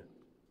remain?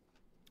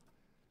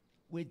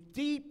 With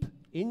deep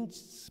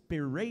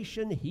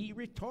inspiration he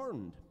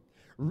returned,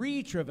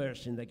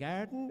 retraversing the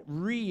garden,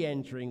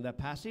 re-entering the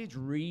passage,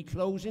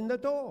 reclosing the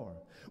door.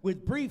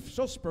 With brief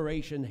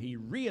suspiration he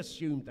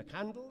reassumed the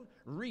candle,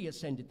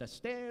 reascended the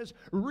stairs,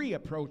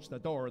 reapproached the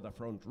door of the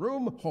front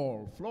room,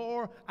 hall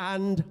floor,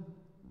 and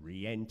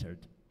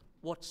re-entered.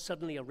 What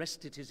suddenly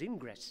arrested his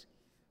ingress?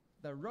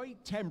 The right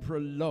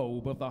temporal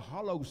lobe of the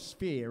hollow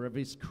sphere of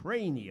his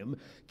cranium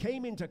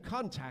came into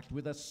contact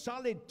with a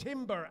solid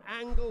timber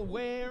angle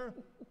where,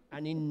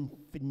 an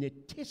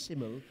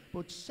infinitesimal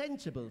but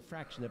sensible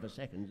fraction of a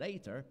second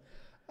later,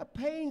 a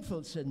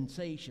painful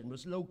sensation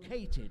was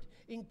located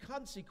in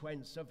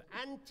consequence of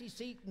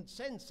antecedent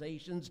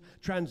sensations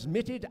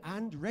transmitted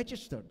and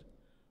registered.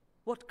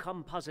 What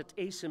composite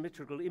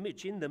asymmetrical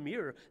image in the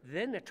mirror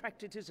then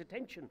attracted his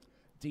attention?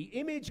 The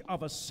image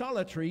of a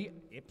solitary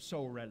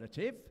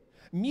ipso-relative,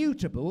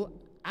 mutable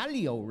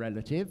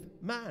allio-relative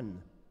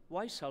man.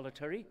 Why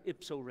solitary,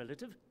 ipso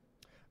relative?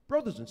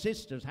 Brothers and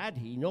sisters, had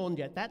he known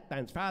yet that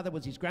man's father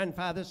was his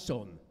grandfather's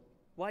son.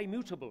 Why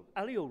mutable,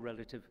 allio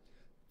relative?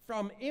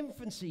 From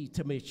infancy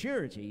to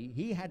maturity,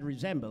 he had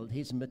resembled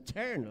his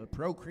maternal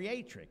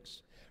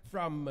procreatrix.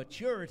 From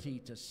maturity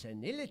to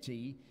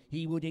senility,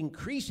 he would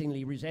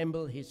increasingly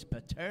resemble his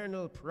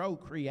paternal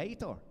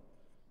procreator.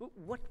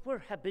 What were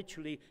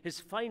habitually his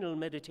final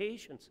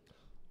meditations?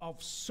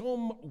 Of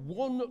some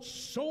one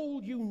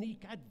sole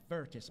unique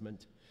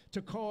advertisement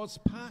to cause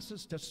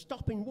passers to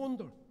stop in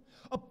wonder,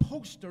 a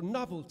poster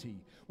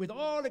novelty with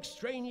all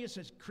extraneous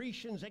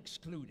accretions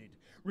excluded,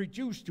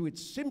 reduced to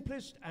its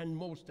simplest and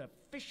most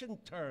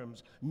efficient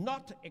terms,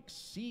 not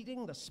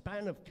exceeding the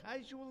span of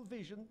casual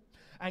vision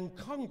and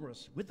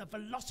congruous with the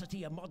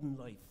velocity of modern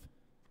life.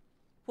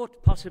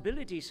 What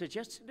possibility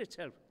suggested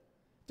itself?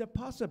 The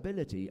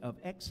possibility of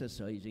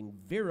exercising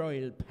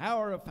virile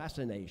power of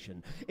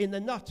fascination in the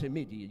not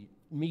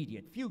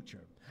immediate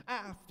future,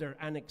 after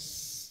an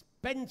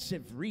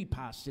expensive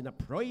repast in a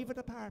private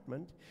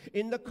apartment,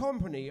 in the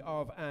company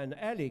of an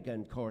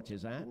elegant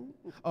courtesan,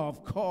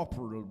 of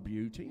corporal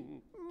beauty,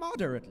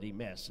 moderately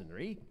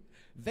mercenary,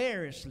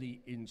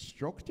 variously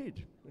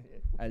instructed,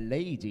 a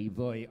lady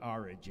by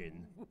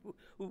origin.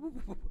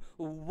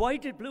 Why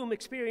did Bloom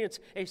experience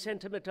a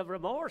sentiment of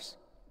remorse?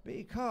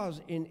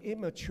 Because in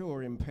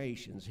immature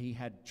impatience he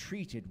had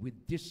treated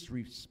with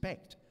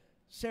disrespect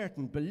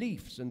certain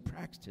beliefs and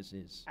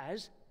practices.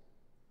 As?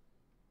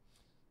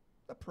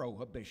 The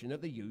prohibition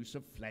of the use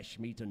of flesh,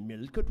 meat and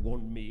milk at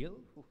one meal.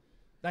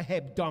 The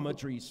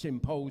hebdomadary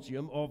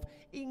symposium of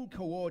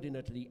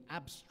incoordinately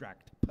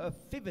abstract,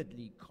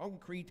 perfividly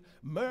concrete,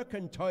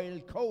 mercantile,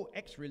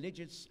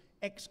 co-ex-religious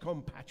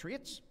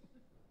ex-compatriots.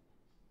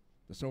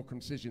 The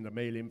circumcision of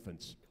male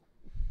infants.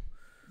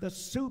 The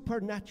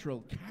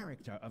supernatural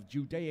character of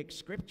Judaic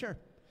scripture,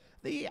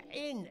 the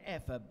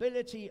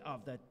ineffability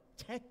of the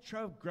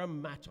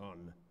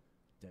tetragrammaton,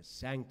 the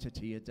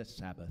sanctity of the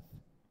Sabbath.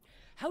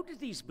 How did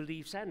these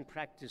beliefs and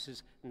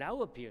practices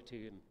now appear to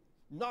him?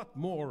 Not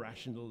more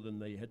rational than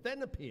they had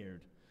then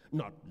appeared,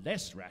 not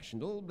less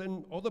rational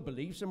than other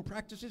beliefs and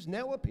practices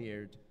now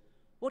appeared.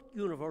 What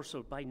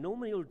universal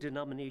binomial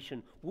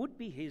denomination would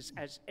be his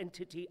as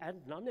entity and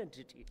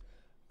non-entity?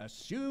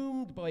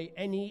 Assumed by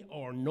any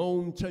or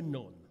known to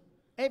none,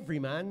 every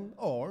man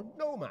or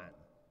no man.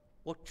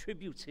 What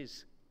tributes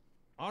his?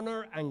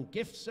 Honor and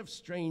gifts of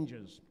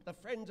strangers, the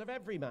friends of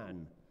every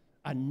man,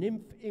 a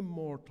nymph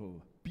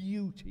immortal,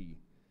 beauty,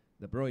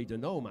 the bride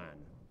of no man.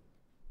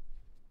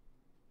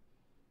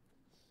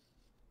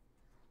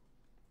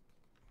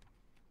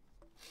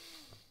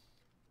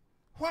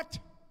 What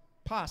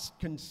past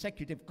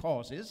consecutive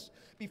causes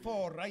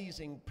before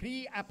rising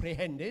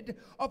pre-apprehended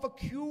of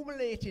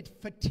accumulated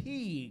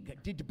fatigue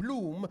did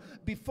Bloom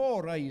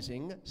before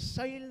rising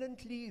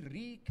silently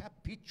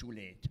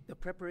recapitulate? The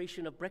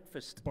preparation of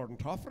breakfast,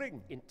 Burnt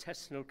offering,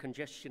 intestinal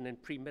congestion and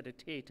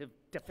premeditative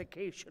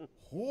defecation,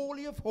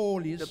 Holy of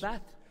Holies, the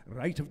bath,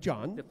 Rite of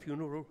John, the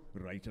funeral,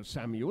 Rite of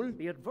Samuel,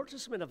 the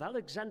advertisement of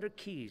Alexander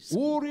Keys,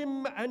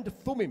 Urim and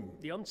Thummim,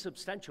 the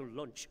unsubstantial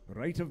lunch,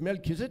 Rite of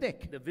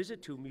Melchizedek, the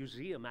visit to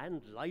museum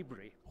and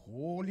library,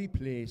 Holy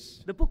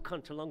Place, the book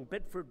hunt along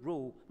Bedford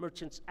Row,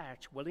 Merchant's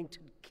Arch,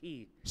 Wellington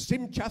Quay,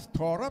 Simchath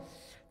Torah,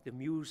 the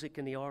music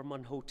in the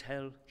Ormond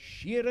Hotel,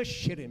 Shira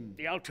Shirim,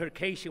 the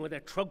altercation with a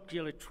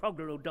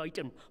troglodyte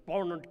in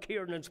Barnard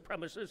Kiernan's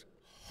premises,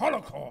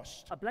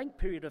 Holocaust. A blank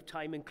period of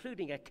time,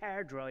 including a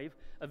car drive,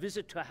 a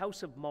visit to a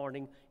house of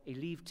mourning, a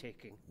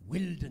leave-taking.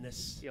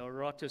 Wilderness. The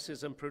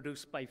eroticism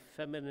produced by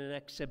feminine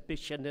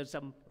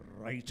exhibitionism.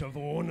 Rite of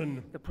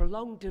Onan. The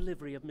prolonged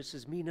delivery of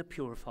Mrs. Mina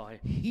Purify.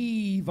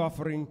 Heave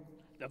offering.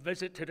 The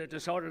visit to the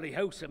disorderly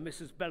house of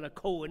Mrs. Bella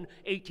Cohen,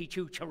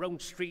 82 Tyrone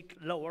Street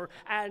Lower,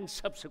 and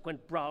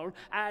subsequent Brown,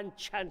 and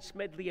Chance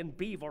Medley in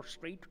Beaver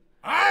Street.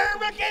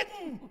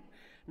 Armageddon!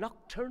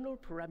 Nocturnal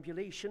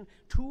perambulation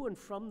to and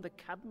from the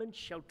cabman's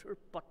shelter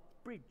but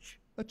bridge.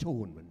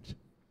 Atonement.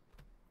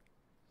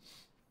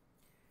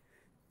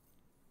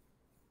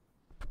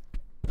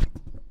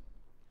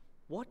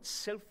 What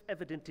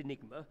self-evident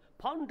enigma,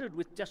 pondered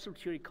with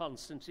desultory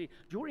constancy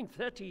during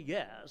 30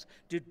 years,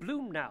 did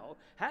Bloom now,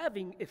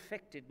 having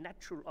effected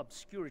natural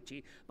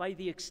obscurity by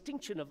the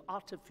extinction of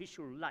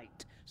artificial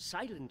light,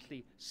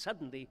 silently,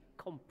 suddenly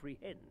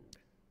comprehend?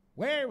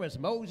 Where was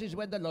Moses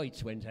when the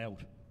lights went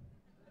out?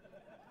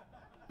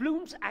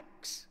 Bloom's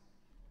axe.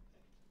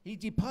 He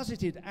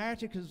deposited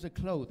articles of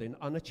clothing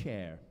on a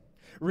chair,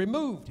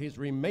 removed his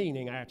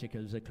remaining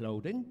articles of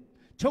clothing,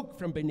 took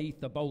from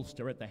beneath the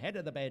bolster at the head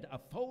of the bed a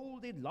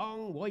folded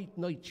long white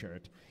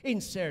nightshirt,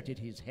 inserted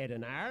his head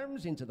and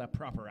arms into the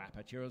proper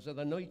apertures of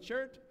the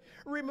nightshirt,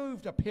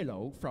 removed a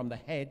pillow from the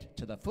head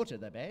to the foot of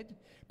the bed,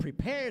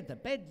 prepared the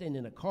bed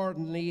linen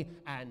accordingly,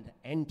 and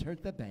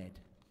entered the bed.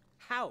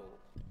 How?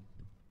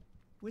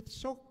 With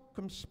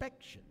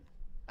circumspection,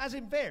 as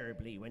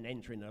invariably when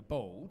entering an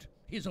abode,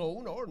 his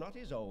own or not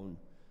his own,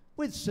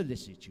 with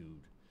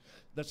solicitude.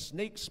 The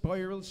snake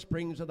spiral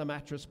springs of the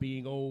mattress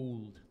being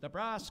old, the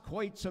brass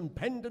quoits and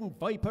pendant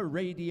viper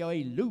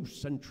radii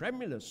loose and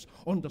tremulous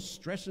under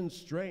stress and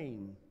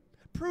strain.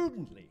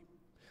 Prudently,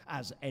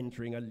 as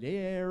entering a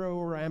lair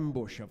or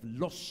ambush of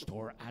lust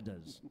or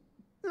adders.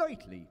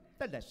 Lightly,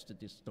 the less to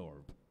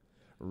disturb.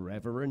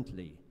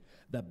 Reverently,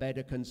 the bed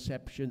of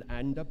conception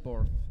and of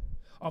birth,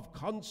 of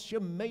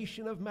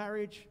consummation of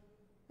marriage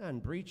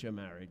and breach of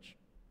marriage,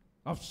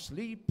 of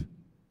sleep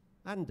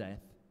and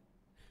death.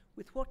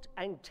 With what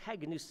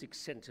antagonistic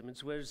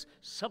sentiments were his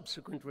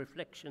subsequent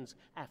reflections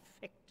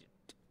affected?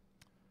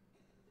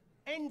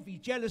 Envy,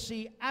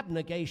 jealousy,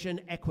 abnegation,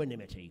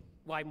 equanimity.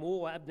 Why,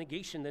 more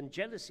abnegation than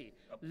jealousy,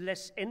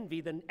 less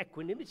envy than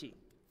equanimity.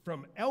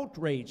 From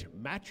outrage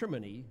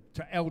matrimony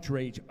to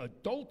outrage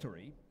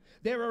adultery,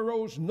 there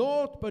arose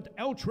naught but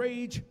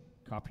outrage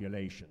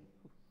copulation.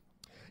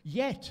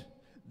 Yet,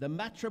 the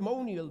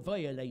matrimonial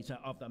violator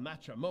of the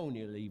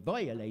matrimonially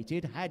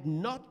violated had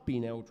not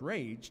been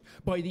outraged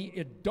by the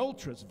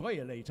adulterous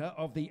violator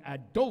of the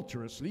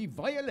adulterously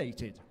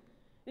violated.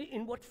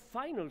 In what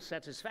final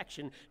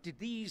satisfaction did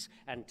these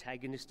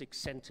antagonistic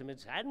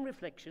sentiments and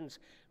reflections,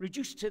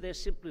 reduced to their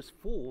simplest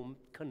form,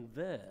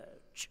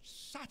 converge?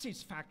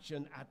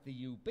 Satisfaction at the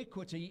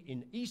ubiquity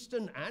in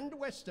eastern and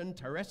western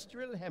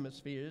terrestrial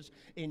hemispheres,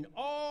 in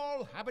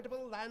all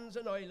habitable lands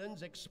and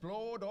islands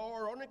explored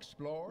or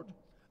unexplored,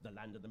 the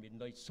land of the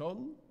midnight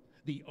sun,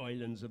 the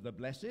islands of the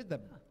blessed,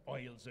 the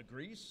Isles of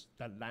Greece,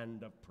 the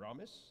land of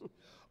promise,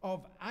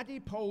 of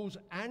adipose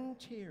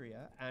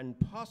anterior and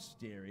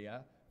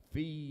posterior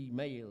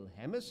female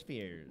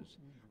hemispheres,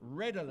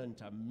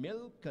 redolent of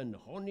milk and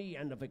honey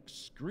and of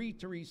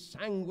excretory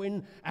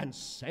sanguine and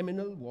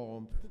seminal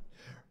warmth,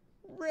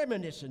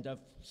 reminiscent of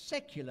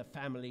secular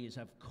families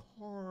of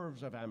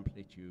curves of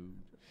amplitude,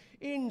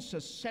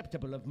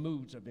 insusceptible of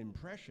moods of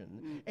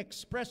impression,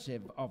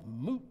 expressive of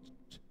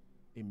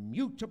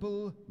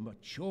immutable,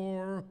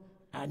 mature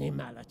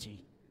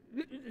animality.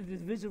 The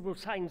visible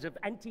signs of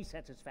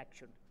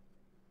anti-satisfaction.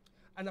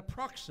 An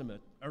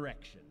approximate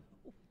erection,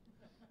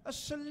 a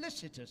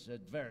solicitous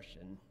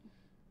aversion,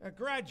 a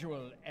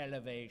gradual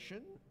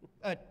elevation,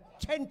 a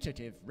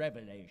tentative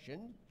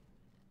revelation,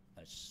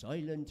 a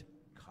silent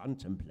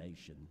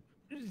contemplation.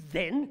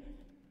 Then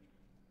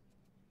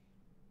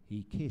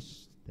he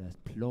kissed the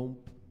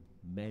plump,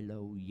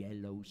 mellow,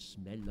 yellow,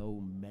 smellow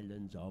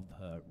melons of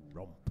her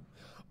rump,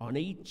 on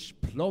each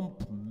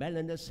plump,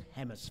 melanous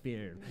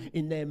hemisphere,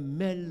 in their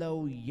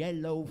mellow,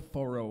 yellow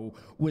furrow,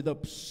 with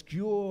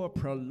obscure,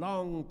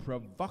 prolonged,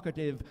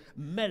 provocative,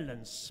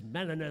 melanous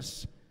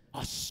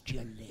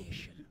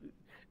osculation.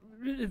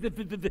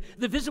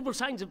 The visible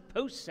signs of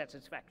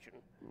post-satisfaction.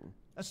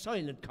 A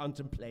silent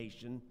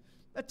contemplation,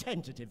 a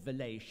tentative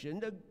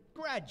velation, a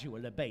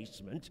gradual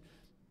abasement,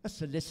 a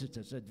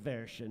solicitous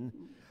aversion,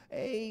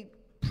 a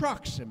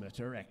proximate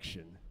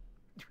erection.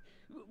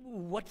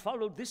 What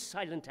followed this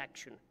silent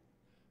action?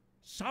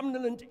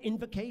 Somnolent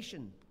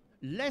invocation,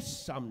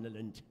 less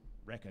somnolent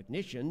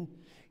recognition,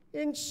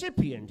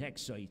 incipient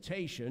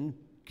excitation,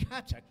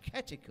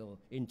 catechetical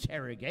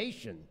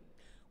interrogation.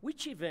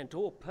 Which event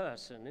or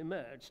person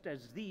emerged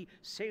as the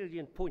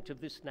salient point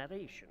of this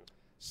narration?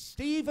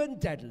 Stephen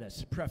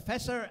Dedalus,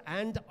 professor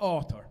and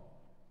author.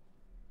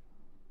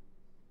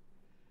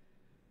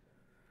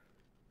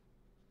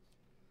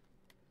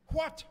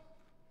 What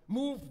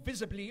move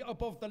visibly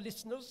above the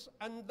listeners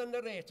and the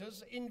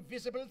narrator's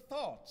invisible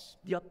thoughts.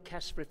 The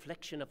upcast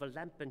reflection of a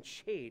lamp and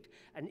shade,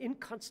 an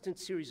inconstant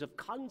series of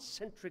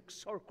concentric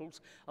circles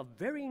of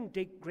varying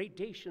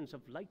gradations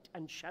of light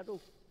and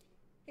shadow.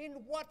 In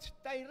what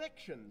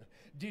direction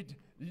did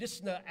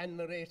listener and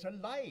narrator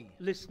lie?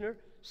 Listener,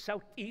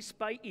 southeast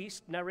by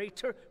east,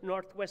 narrator,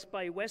 northwest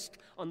by west,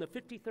 on the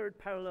 53rd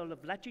parallel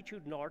of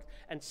latitude north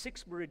and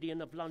 6th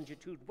meridian of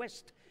longitude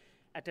west,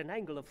 at an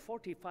angle of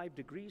 45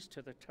 degrees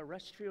to the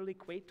terrestrial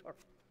equator.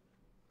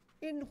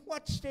 In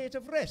what state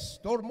of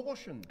rest or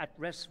motion? At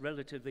rest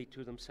relatively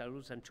to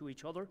themselves and to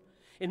each other,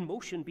 in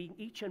motion being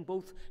each and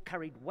both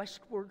carried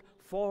westward,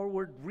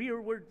 forward,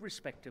 rearward,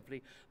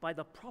 respectively, by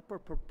the proper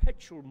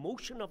perpetual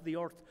motion of the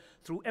earth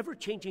through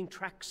ever-changing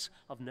tracts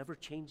of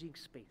never-changing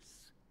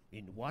space.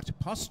 In what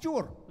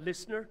posture?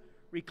 Listener,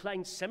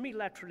 reclined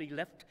semi-laterally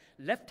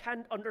left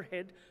hand under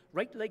head,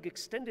 right leg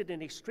extended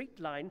in a straight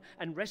line,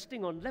 and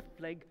resting on left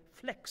leg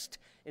flexed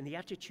in the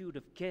attitude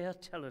of Gaia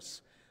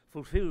Tellus,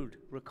 fulfilled,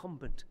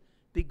 recumbent,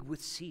 big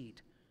with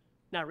seed.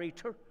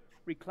 Narrator,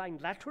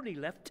 reclined laterally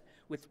left,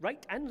 with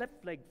right and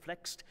left leg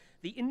flexed,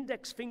 the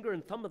index finger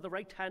and thumb of the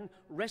right hand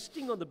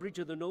resting on the bridge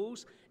of the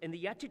nose, in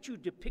the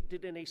attitude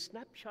depicted in a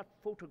snapshot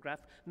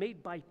photograph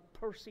made by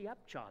Percy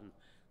Apjohn,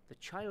 the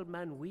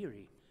child-man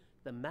weary,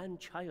 the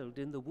man-child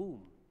in the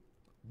womb.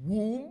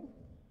 Womb?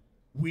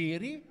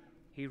 Weary?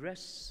 He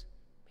rests.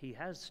 He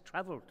has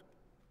traveled.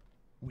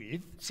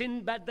 With?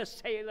 Sinbad the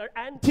sailor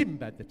and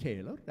Timbad the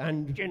tailor,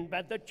 and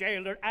Jinbad the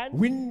jailer and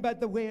Winbad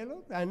the whaler,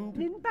 and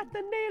Ninbad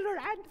the nailer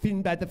and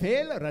Finbad the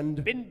failer, and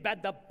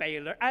Binbad the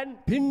baler and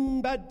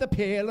Pinbad the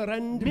paler,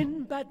 and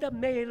Minbad the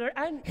mailer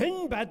and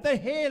Hinbad the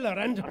hailer,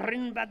 and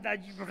Rinbad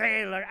the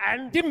railer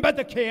and Dimbad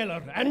the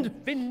caler, and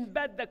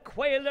Vinbad the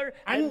quailer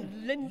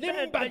and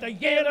Linbad the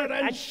yaler,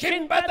 and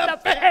Shinbad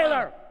the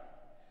failer.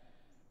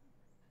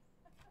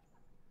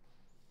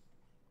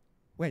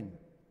 When?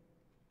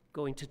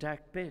 Going to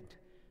dark bed.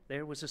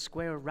 There was a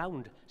square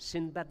round,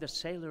 Sinbad the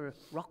sailor,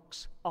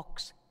 rocks,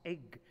 ox,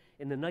 egg,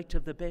 in the night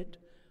of the bed,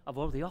 of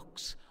all the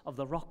ox, of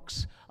the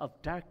rocks,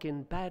 of dark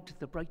in bad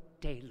the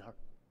bright dayler.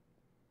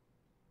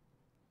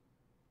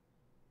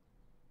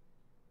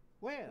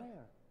 Where?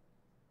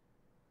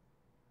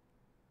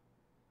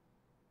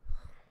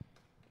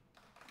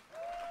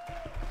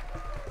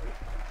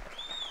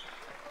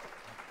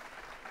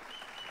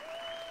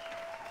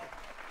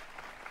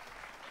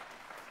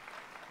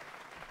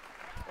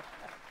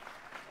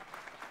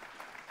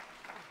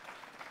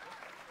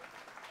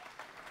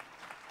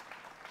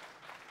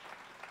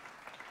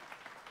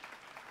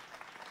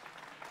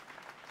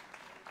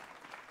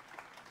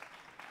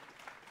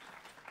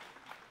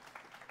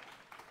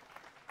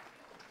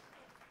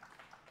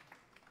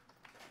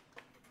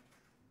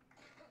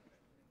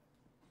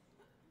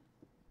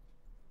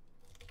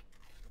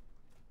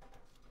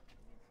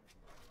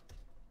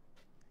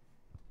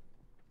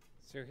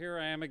 So here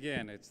I am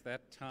again. It's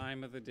that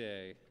time of the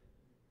day.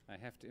 I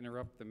have to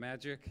interrupt the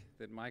magic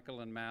that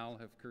Michael and Mal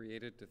have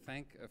created to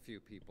thank a few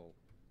people,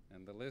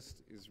 and the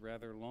list is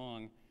rather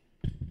long.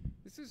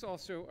 This is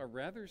also a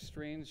rather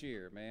strange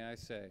year, may I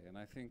say, and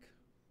I think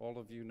all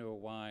of you know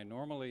why.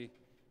 Normally,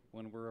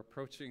 when we're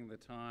approaching the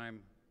time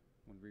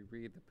when we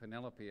read the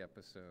Penelope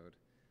episode,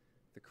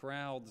 the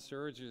crowd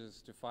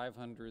surges to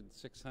 500,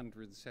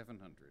 600,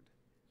 700.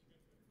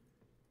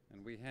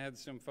 And we had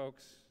some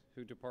folks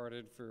who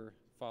departed for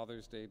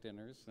Father's Day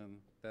dinners, and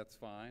that's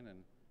fine,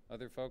 and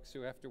other folks who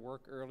have to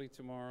work early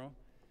tomorrow.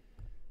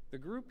 The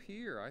group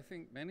here, I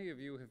think many of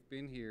you have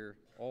been here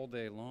all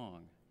day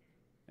long.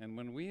 And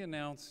when we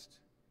announced,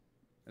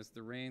 as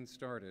the rain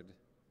started,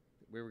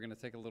 that we were going to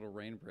take a little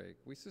rain break,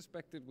 we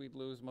suspected we'd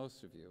lose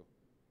most of you.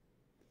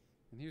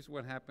 And here's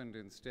what happened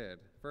instead.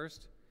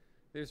 First,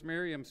 there's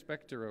Miriam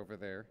Spector over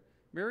there.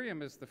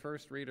 Miriam is the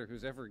first reader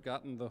who's ever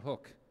gotten the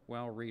hook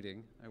while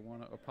reading. I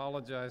want to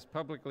apologize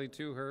publicly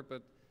to her,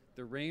 but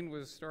the rain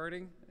was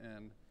starting,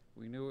 and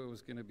we knew it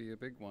was going to be a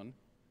big one.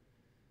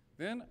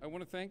 Then I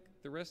want to thank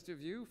the rest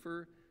of you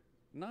for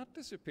not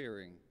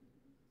disappearing,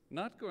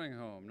 not going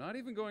home, not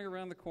even going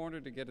around the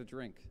corner to get a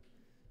drink.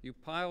 You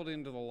piled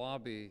into the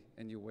lobby,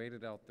 and you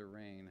waited out the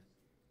rain.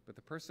 But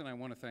the person I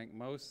want to thank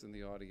most in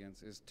the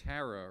audience is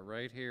Tara,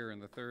 right here in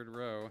the third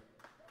row.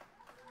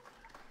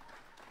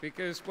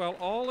 Because while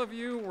all of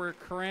you were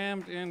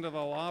crammed into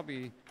the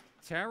lobby,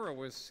 Tara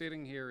was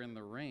sitting here in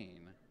the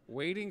rain,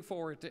 waiting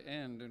for it to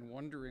end and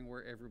wondering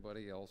where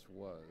everybody else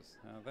was.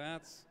 Now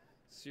that's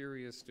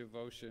serious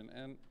devotion.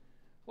 And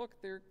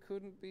look, there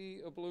couldn't be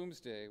a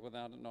Bloomsday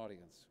without an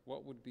audience.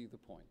 What would be the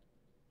point?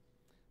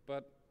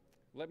 But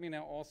let me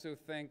now also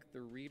thank the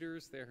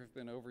readers. There have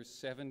been over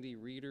 70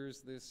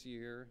 readers this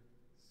year.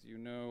 As you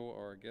know,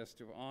 our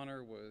guest of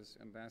honor was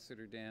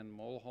Ambassador Dan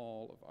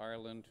Mulhall of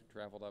Ireland, who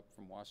traveled up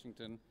from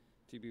Washington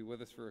to be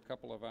with us for a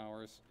couple of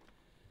hours.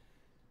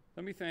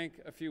 Let me thank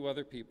a few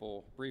other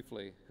people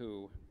briefly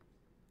who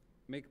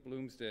make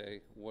Bloomsday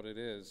what it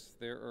is.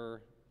 There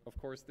are, of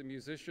course, the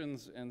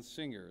musicians and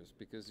singers,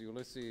 because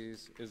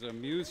Ulysses is a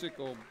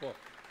musical book.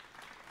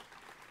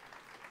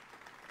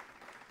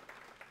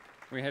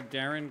 We had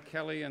Darren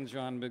Kelly and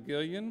John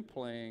McGillian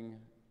playing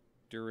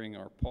during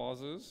our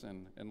pauses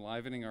and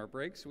enlivening our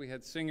breaks. We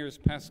had singers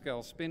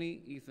Pascal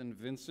Spinney, Ethan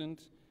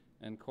Vincent,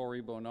 and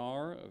Corey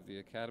Bonar of the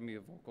Academy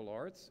of Vocal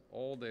Arts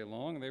all day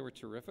long. They were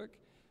terrific.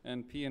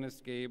 And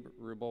pianist Gabe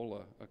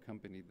Ribola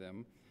accompanied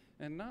them.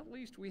 And not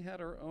least, we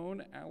had our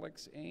own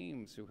Alex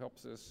Ames, who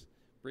helps us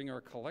bring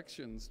our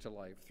collections to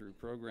life through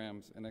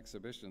programs and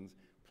exhibitions,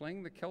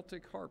 playing the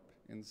Celtic harp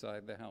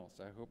inside the house.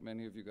 I hope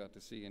many of you got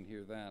to see and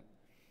hear that.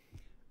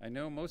 I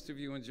know most of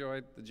you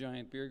enjoyed the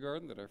giant beer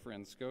garden that our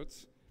friend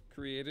Scoats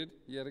created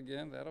yet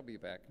again. That'll be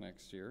back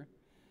next year.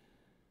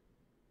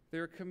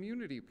 There are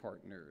community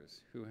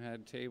partners who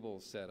had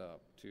tables set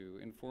up to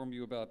inform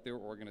you about their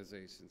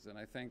organizations, and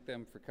I thank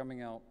them for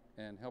coming out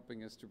and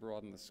helping us to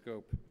broaden the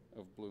scope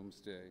of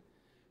Bloomsday.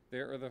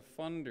 There are the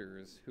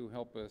funders who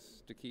help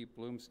us to keep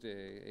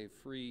Bloomsday a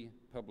free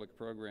public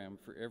program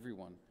for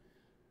everyone.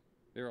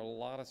 There are a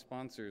lot of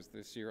sponsors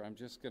this year. I'm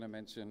just going to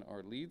mention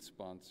our lead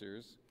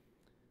sponsors,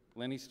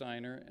 Lenny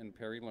Steiner and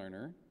Perry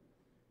Lerner,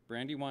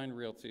 Brandywine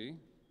Realty,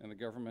 and the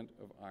Government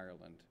of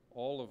Ireland.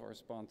 All of our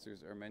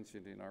sponsors are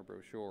mentioned in our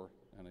brochure,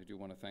 and I do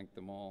want to thank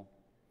them all.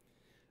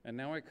 And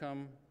now I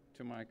come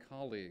to my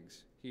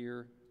colleagues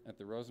here at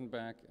the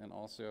Rosenbach and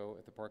also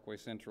at the Parkway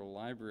Central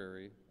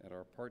Library at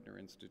our partner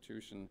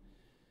institution,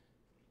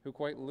 who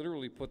quite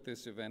literally put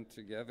this event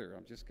together.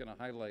 I'm just going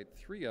to highlight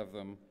 3 of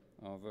them,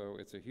 although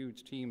it's a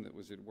huge team that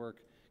was at work.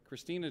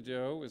 Christina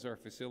Doe is our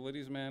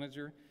facilities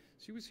manager.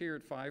 She was here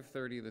at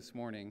 5:30 this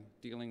morning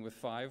dealing with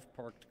 5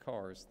 parked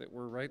cars that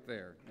were right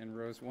there in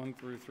rows 1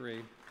 through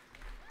 3.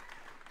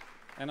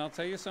 And I'll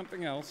tell you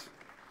something else.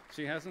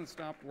 She hasn't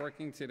stopped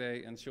working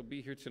today, and she'll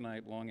be here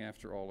tonight long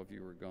after all of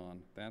you are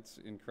gone. That's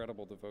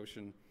incredible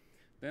devotion.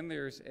 Then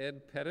there's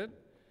Ed Pettit.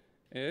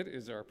 Ed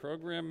is our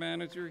program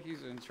manager.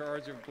 He's in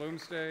charge of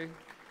Bloomsday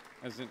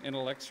as an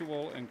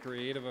intellectual and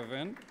creative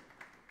event.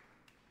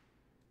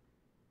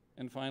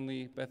 And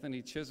finally,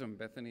 Bethany Chisholm.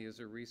 Bethany is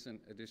a recent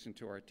addition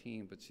to our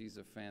team, but she's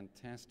a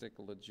fantastic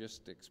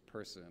logistics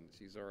person.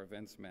 She's our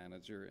events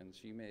manager, and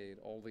she made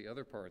all the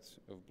other parts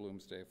of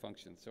Bloomsday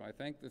function. So I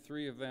thank the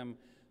 3 of them,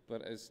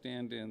 but as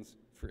stand-ins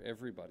for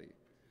everybody.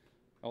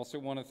 I also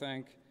want to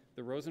thank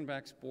the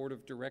Rosenbach's Board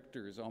of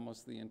Directors.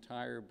 Almost the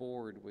entire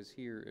board was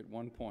here at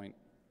one point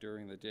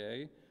during the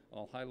day.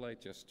 I'll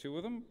highlight just 2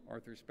 of them.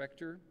 Arthur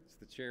Spector is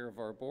the chair of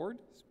our board.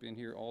 He's been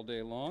here all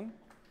day long.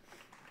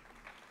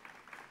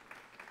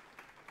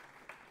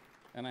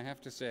 And I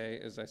have to say,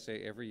 as I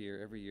say every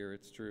year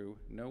it's true,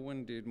 no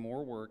one did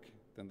more work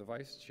than the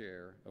vice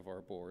chair of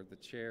our board, the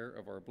chair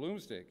of our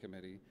Bloomsday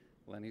committee,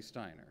 Lenny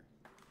Steiner.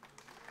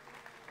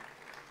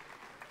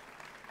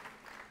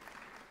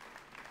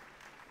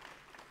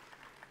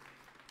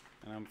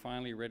 And I'm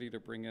finally ready to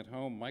bring it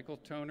home. Michael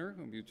Toner,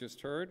 whom you just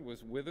heard,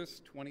 was with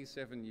us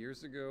 27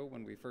 years ago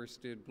when we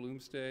first did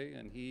Bloomsday,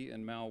 and he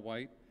and Mal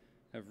White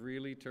have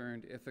really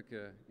turned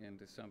Ithaca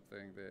into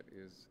something that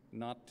is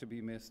not to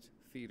be missed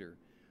theater.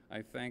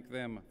 I thank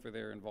them for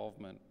their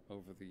involvement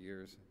over the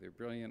years. They're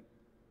brilliant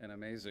and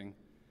amazing.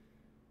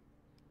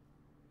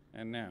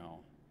 And now,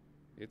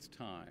 it's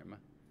time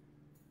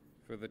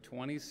for the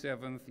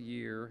 27th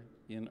year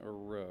in a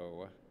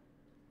row,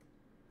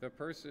 the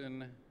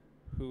person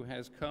who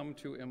has come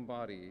to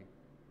embody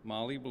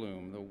Molly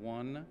Bloom, the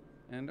one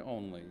and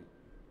only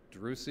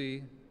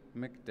Drusy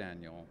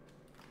McDaniel.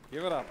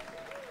 Give it up.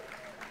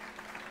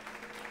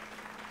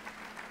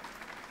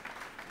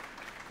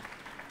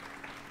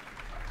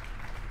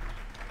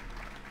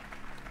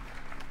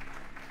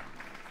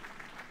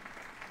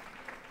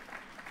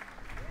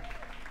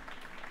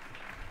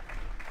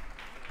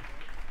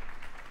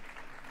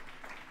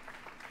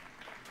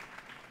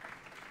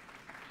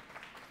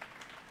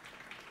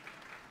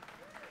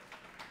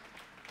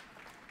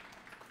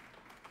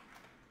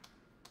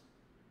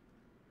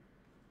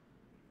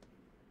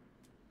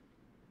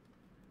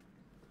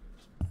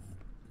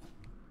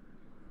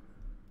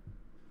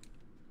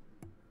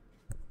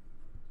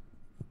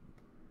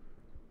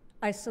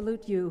 I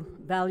salute you,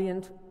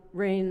 valiant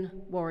Rain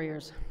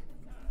warriors.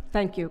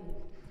 Thank you.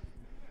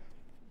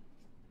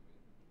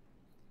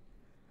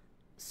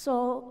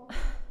 So,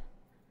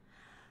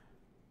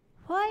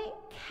 why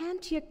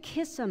can't you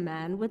kiss a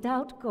man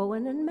without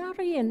going and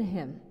marrying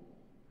him?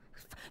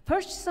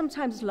 First, you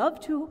sometimes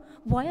love to,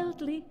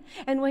 wildly,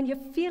 and when you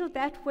feel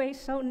that way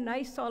so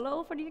nice all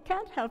over, you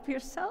can't help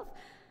yourself.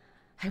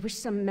 I wish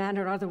some man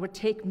or other would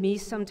take me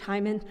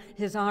sometime in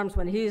his arms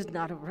when he's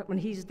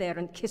there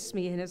and kiss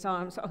me in his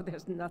arms. Oh,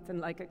 there's nothing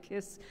like a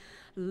kiss.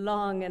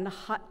 Long and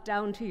hot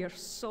down to your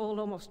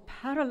soul, almost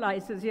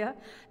paralyzes you.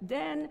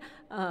 Then,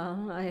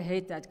 I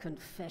hate that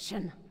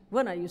confession.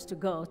 When I used to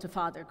go to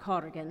Father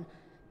Corrigan,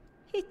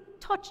 he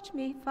touched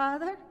me,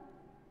 Father.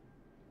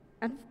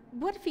 And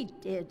what if he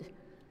did?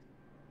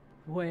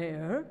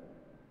 Where?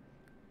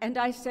 And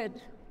I said,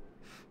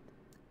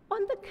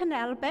 on the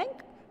canal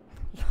bank.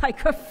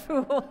 Like a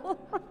fool.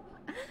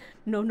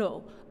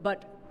 No,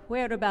 but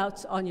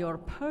whereabouts on your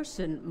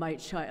person, my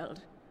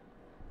child?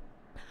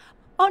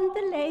 On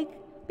the leg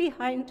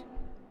behind.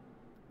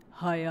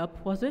 High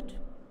up, was it?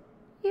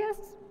 Yes,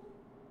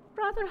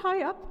 rather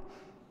high up.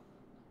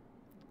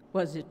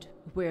 Was it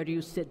where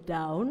you sit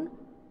down?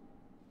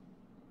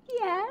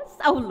 Yes.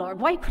 Oh, Lord,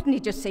 why couldn't he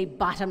just say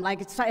bottom like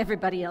it's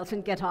everybody else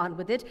and get on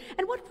with it?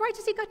 And what right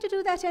has he got to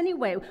do that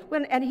anyway?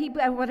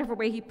 Whatever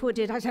way he put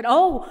it, I said,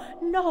 oh,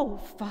 no,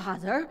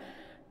 Father.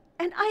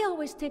 And I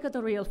always think of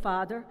the real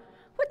Father.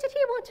 What did he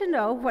want to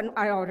know when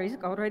I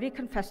already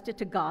confessed it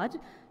to God?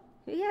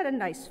 He had a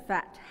nice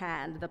fat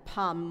hand, the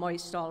palm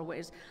moist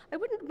always. I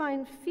wouldn't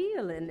mind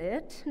feeling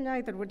it.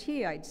 Neither would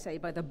he, I'd say,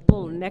 by the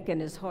bull neck in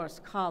his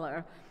horse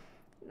collar.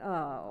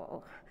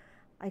 Oh,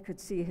 I could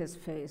see his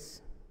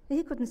face.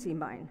 He couldn't see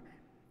mine.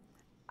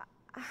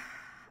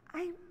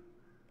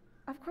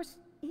 Of course,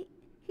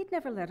 he'd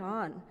never let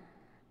on.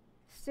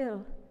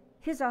 Still,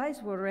 his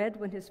eyes were red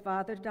when his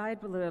father died.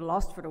 Well, they're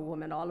lost for a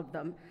woman, all of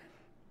them.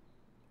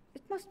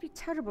 It must be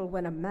terrible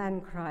when a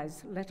man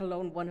cries, let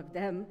alone one of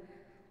them.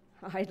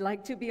 I'd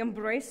like to be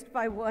embraced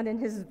by one in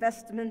his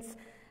vestments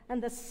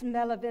and the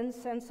smell of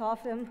incense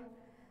off him.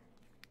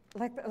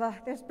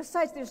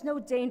 Besides, there's no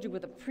danger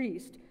with a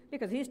priest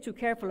because he's too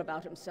careful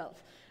about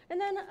himself. And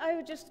then I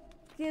would just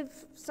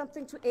give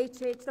something to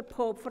H.H. the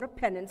Pope for a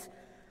penance.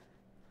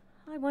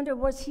 I wonder,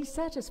 was he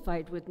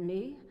satisfied with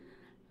me?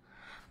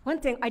 One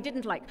thing I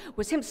didn't like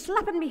was him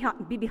slapping me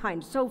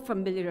behind so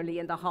familiarly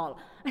in the hall.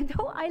 And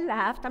though I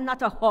laughed, I'm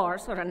not a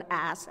horse or an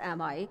ass,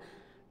 am I?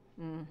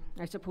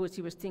 I suppose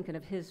he was thinking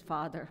of his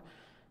father.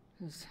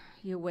 Is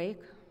he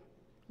awake?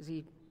 Is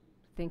he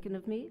thinking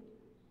of me?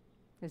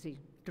 Is he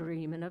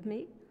dreaming of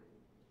me?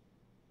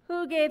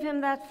 Who gave him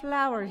that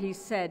flower he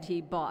said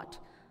he bought?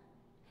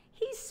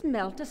 He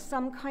smelt of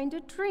some kind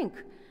of drink.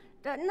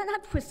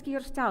 Not whiskey or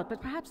stout,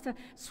 but perhaps the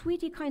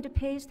sweety kind of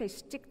paste they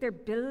stick their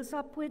bills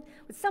up with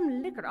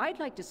some liquor. I'd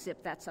like to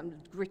sip that, some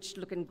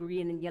rich-looking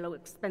green and yellow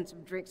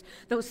expensive drinks,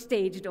 those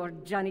stage-door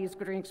Johnny's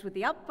drinks with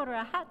the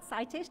opera hats.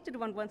 I tasted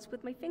one once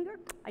with my finger.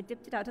 I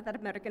dipped it out of that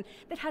American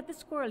that had the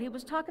squirrel. He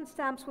was talking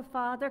stamps with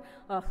Father.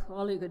 Oh,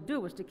 all he could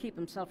do was to keep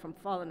himself from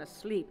falling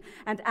asleep.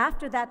 And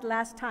after that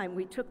last time,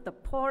 we took the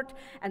port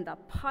and the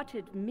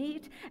potted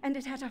meat, and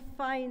it had a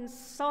fine,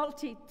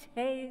 salty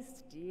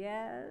taste,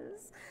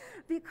 yes,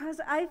 because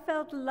I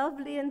felt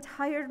lovely and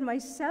tired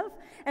myself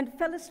and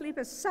fell asleep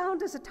as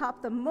sound as a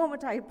top the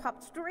moment I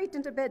popped straight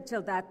into bed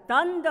till that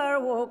thunder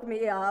woke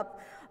me up.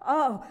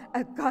 Oh,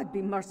 God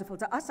be merciful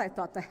to us. I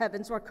thought the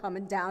heavens were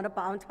coming down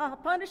about to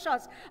punish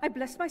us. I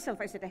blessed myself.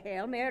 I said a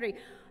Hail Mary,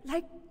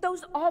 like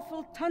those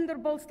awful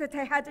thunderbolts that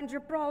they had in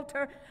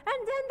Gibraltar. And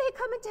then they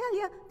come and tell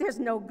you there's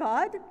no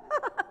God.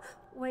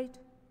 Wait.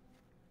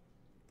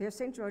 There's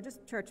St. George's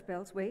church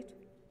bells. Wait.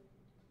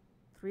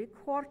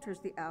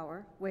 3/4 the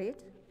hour.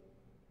 Wait.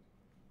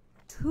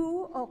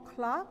 2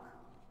 o'clock?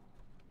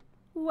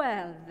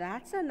 Well,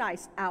 that's a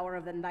nice hour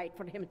of the night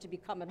for him to be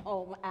coming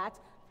home at,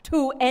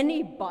 to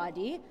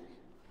anybody.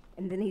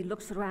 And then he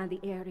looks around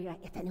the area.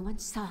 If anyone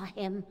saw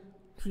him,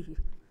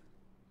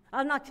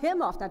 I'll knock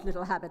him off that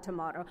little habit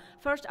tomorrow.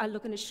 First, I'll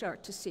look in his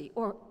shirt to see.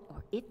 Or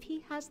if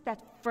he has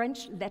that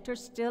French letter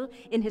still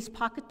in his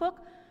pocketbook,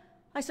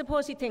 I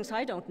suppose he thinks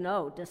I don't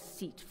know.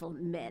 Deceitful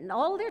men.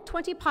 All their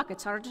 20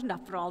 pockets aren't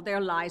enough for all their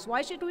lies.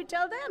 Why should we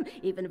tell them?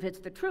 Even if it's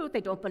the truth, they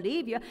don't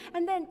believe you.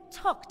 And then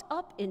tucked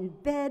up in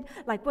bed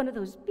like one of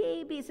those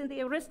babies in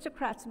the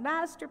aristocrat's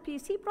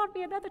masterpiece. He brought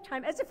me another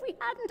time as if we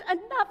hadn't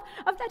enough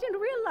of that in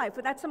real life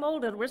without some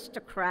old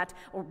aristocrat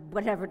or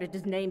whatever it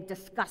is named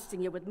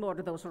disgusting you with more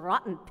of those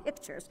rotten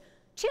pictures.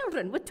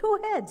 Children with 2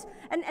 heads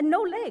and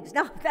no legs.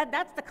 Now,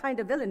 that's the kind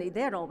of villainy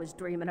they're always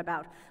dreaming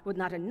about. With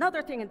not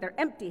another thing in their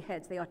empty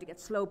heads, they ought to get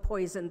slow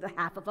poisoned, the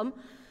half of them.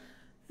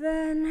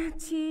 Then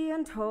tea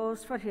and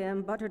toast for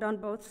him, buttered on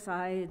both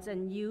sides,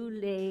 and new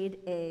laid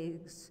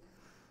eggs.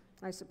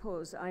 I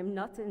suppose I'm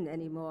nothing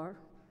anymore.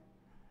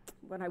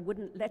 When I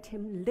wouldn't let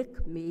him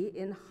lick me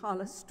in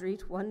Hollis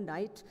Street one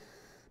night,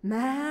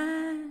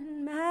 man,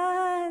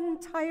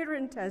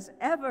 tyrant as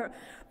ever.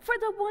 For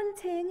the one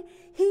thing,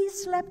 he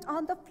slept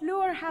on the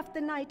floor half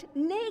the night,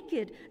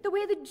 naked, the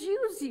way the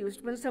Jews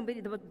used when somebody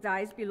that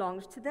dies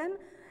belongs to them.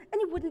 And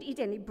he wouldn't eat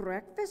any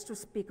breakfast or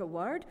speak a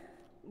word,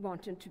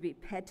 wanting to be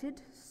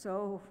petted.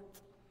 So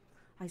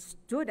I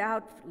stood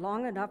out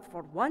long enough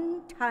for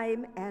one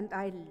time, and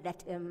I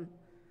let him.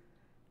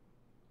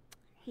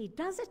 He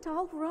does it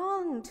all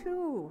wrong,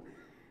 too.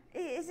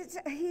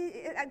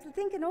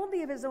 Thinking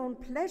only of his own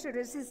pleasure.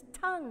 Is his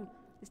tongue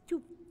is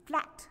too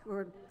flat,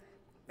 or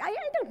I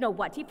don't know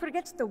what. He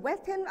forgets to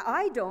wet him.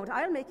 I don't.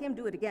 I'll make him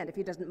do it again if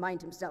he doesn't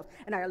mind himself,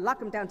 and I'll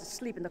lock him down to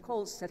sleep in the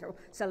coal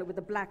cellar with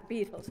the black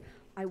beetles.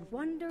 I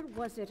wonder,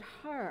 was it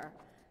her,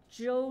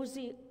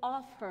 Josie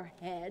off her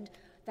head,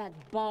 that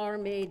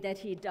barmaid that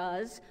he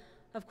does?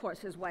 Of course,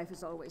 his wife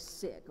is always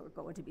sick or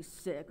going to be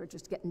sick or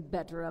just getting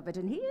better of it.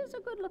 And he is a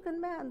good-looking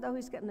man, though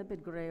he's getting a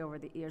bit gray over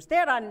the ears.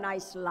 They're a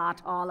nice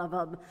lot, all of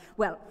them.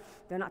 Well,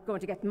 they're not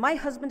going to get my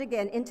husband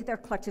again into their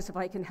clutches if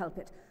I can help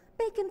it.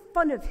 Making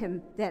fun of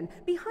him, then,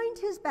 behind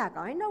his back.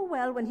 I know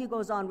well when he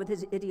goes on with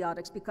his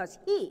idiotics because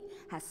he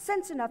has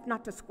sense enough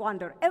not to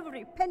squander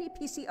every penny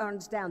piece he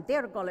earns down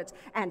their gullets,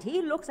 and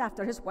he looks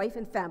after his wife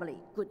and family.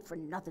 Good for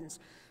nothings.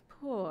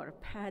 Poor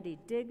Paddy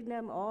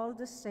Dignam, all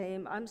the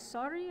same. I'm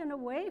sorry in a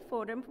way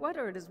for him. What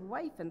are his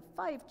wife and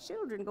 5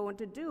 children going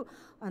to do?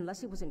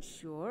 Unless he was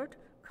insured?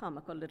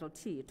 Comical little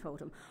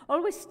teetotum.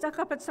 Always stuck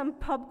up at some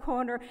pub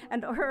corner,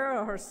 and her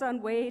or her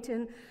son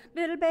waiting.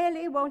 Bill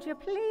Bailey, won't you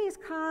please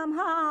come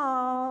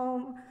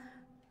home?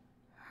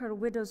 Her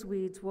widow's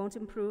weeds won't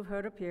improve her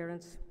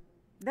appearance.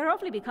 They're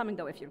awfully becoming,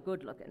 though, if you're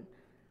good looking.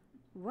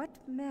 What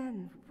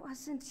man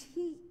wasn't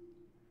he?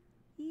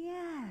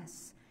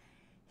 Yes.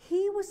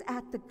 He was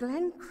at the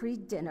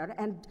Glencree dinner,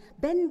 and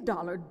Ben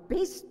Dollard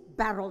bass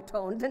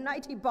barrel-toned the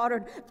night he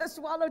borrowed the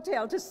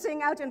Swallowtail to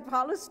sing out in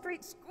Paulus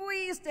Street,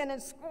 squeezed in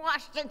and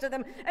squashed into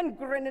them, and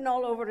grinning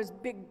all over his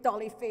big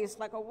dolly face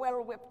like a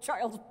well-whipped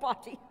child's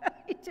body.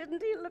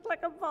 Didn't he look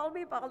like a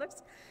balmy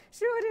bollocks?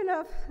 Sure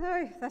enough.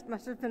 That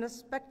must have been a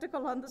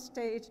spectacle on the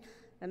stage.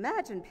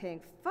 Imagine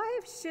paying 5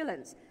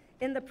 shillings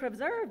in the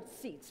preserved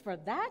seats for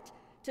that,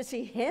 to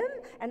see him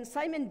and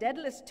Simon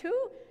Dedalus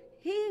too.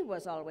 He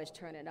was always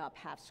turning up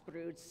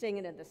half-screwed,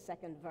 singing in the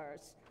second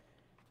verse.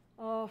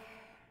 Oh,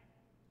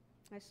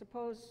 I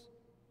suppose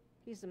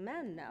he's a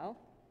man now.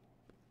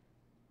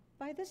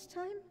 By this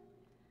time,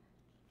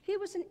 he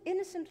was an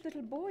innocent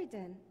little boy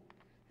then,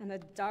 and a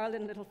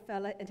darling little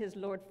fella in his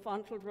Lord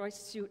Fauntleroy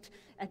suit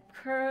and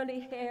curly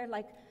hair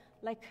like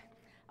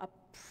a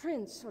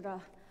prince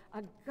or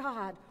a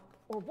god,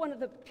 or one of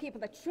the people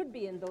that should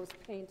be in those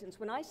paintings.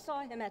 When I saw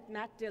him at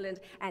Matt Dillon's,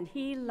 and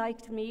he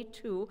liked me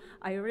too,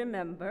 I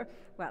remember,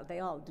 well, they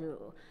all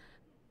do.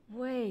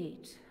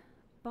 Wait,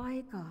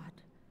 by God.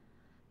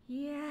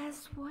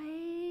 Yes,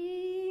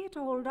 wait,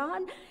 hold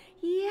on.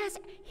 Yes,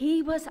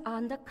 he was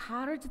on the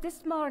cards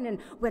this morning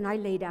when I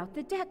laid out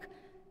the deck.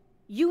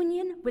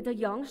 Union with a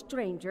young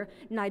stranger,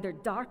 neither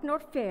dark nor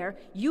fair,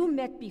 you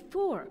met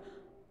before.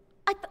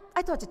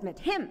 I thought it meant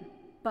him,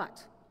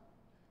 but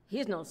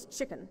he's no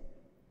chicken.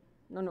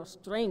 No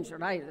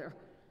stranger either.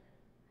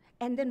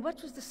 And then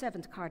what was the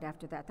 7th card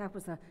after that? That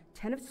was a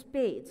 10 of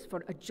spades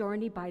for a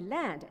journey by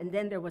land. And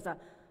then there was a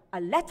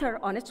letter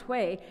on its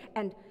way,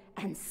 and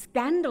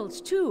scandals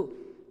too.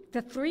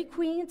 The 3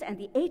 queens and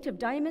the 8 of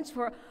diamonds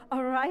for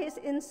a rise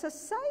in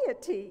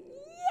society.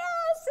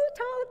 Yes,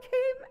 it all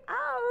came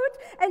out.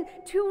 And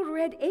 2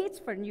 red 8s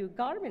for new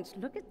garments.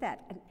 Look at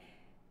that. And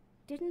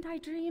didn't I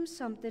dream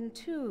something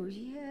too?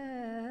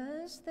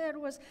 Yes, there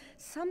was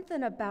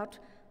something about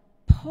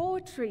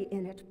poetry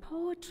in it,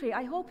 poetry.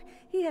 I hope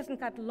he hasn't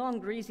got long,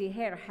 greasy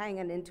hair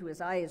hanging into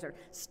his eyes or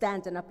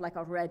standing up like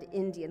a red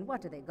Indian.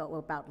 What do they go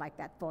about like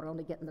that for,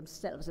 only getting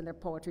themselves and their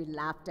poetry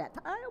laughed at?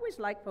 I always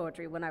liked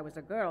poetry when I was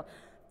a girl.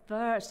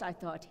 First, I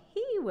thought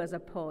he was a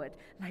poet,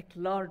 like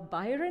Lord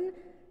Byron.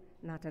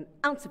 Not an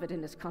ounce of it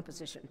in his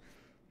composition.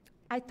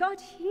 I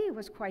thought he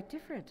was quite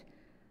different.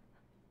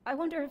 I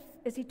wonder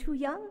is he too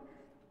young?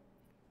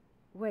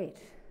 Wait,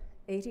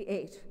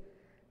 88.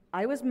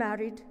 I was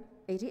married,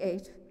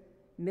 88.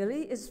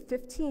 Millie is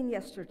 15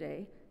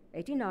 yesterday,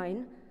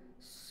 89.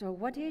 So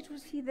what age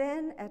was he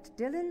then at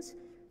Dillon's?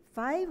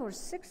 5 or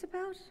 6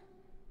 about?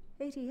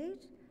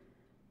 88?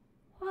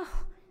 Well,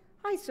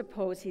 I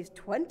suppose he's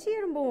 20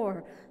 or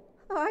more.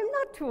 I'm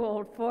not too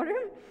old for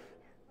him.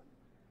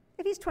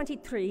 If he's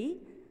 23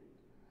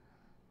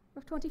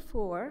 or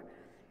 24,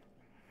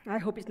 I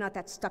hope he's not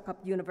that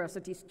stuck-up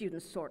university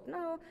student sort.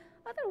 No,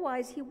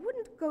 otherwise he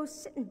wouldn't go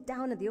sitting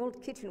down in the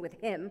old kitchen with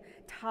him,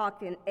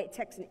 talking,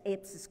 texting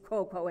Apes'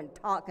 cocoa and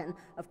talking.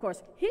 Of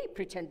course, he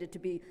pretended to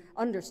be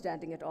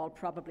understanding it all,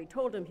 probably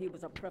told him he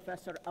was a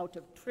professor out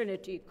of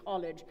Trinity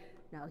College.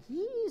 Now,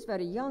 he's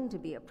very young to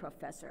be a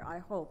professor. I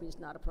hope he's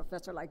not a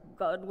professor like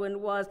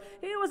Godwin was.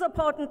 He was a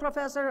potent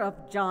professor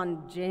of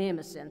John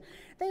Jameson.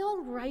 They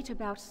all write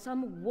about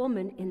some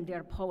woman in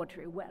their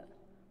poetry. Well,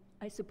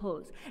 I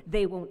suppose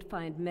they won't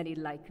find many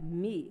like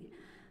me.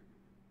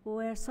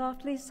 Where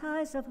softly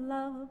sighs of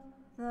love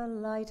the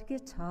light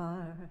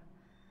guitar,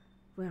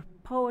 where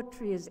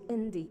poetry is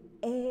in the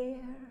air,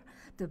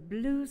 the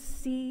blue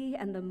sea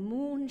and the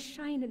moon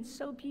shining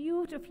so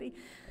beautifully,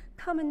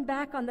 coming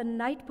back on the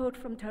night boat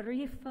from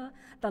Tarifa,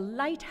 the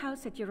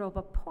lighthouse at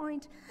Europa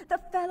Point, the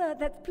fella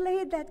that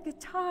played that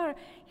guitar,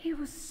 he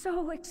was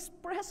so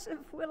expressive.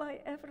 Will I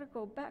ever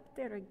go back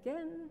there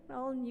again?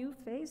 All new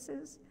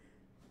faces.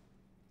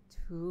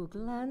 2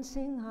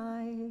 glancing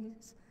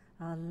eyes,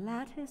 a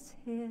lattice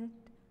hid.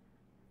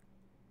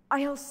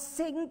 I'll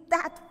sing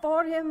that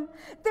for him.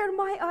 They're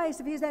my eyes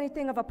if he's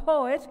anything of a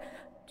poet.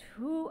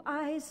 2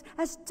 eyes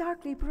as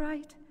darkly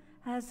bright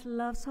as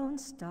love's own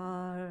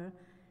star.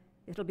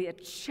 It'll be a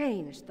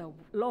change, the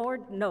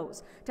Lord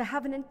knows, to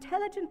have an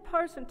intelligent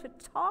person to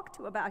talk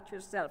to about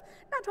yourself,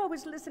 not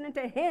always listening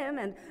to him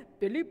and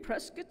Billy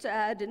Prescott's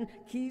ad and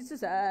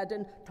Keyes' ad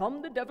and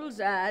Tom the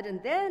Devil's ad,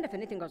 and then if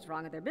anything goes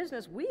wrong in their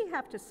business, we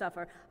have to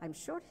suffer. I'm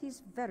sure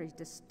he's very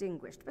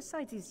distinguished.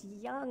 Besides, he's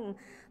young,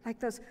 like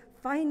those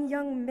fine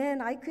young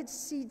men I could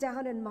see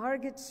down in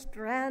Margate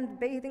Strand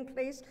bathing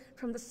place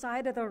from the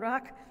side of the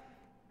rock,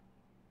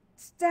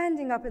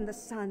 standing up in the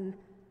sun,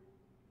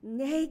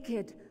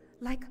 naked,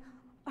 like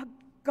a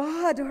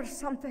god or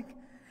something,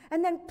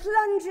 and then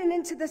plunging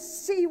into the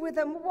sea with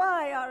them.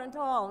 Why aren't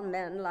all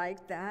men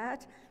like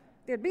that?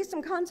 There'd be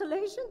some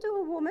consolation to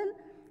a woman.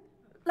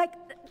 Like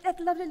that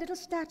lovely little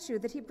statue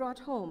that he brought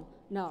home.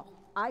 No,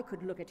 I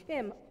could look at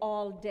him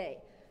all day.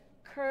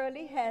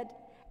 Curly head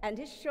and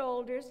his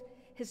shoulders,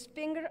 his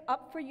finger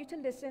up for you to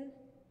listen.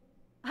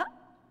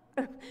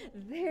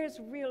 There's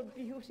real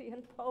beauty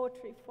and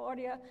poetry for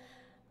you.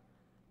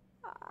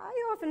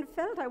 I often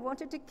felt I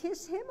wanted to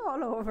kiss him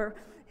all over,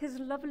 his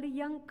lovely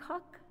young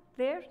cock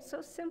there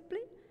so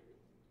simply.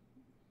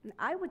 And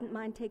I wouldn't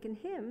mind taking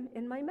him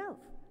in my mouth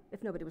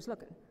if nobody was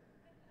looking.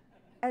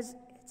 As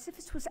if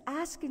it was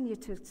asking you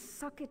to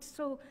suck it,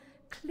 so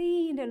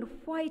clean and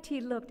white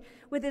he looked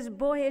with his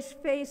boyish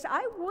face.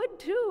 I would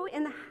too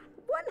in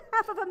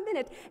 1/2 of a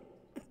minute,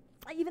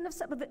 even if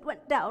some of it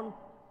went down.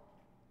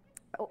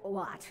 Oh,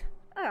 what?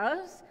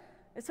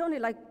 It's only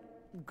like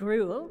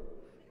gruel,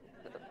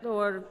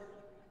 or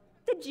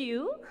the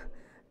Jew,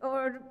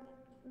 or...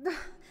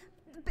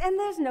 And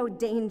there's no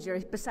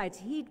danger. Besides,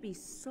 he'd be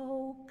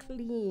so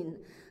clean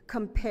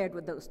compared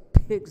with those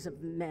pigs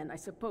of men. I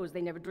suppose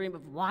they never dream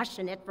of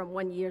washing it from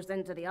one year's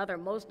end to the other,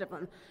 most of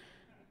them.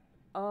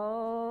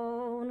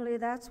 Only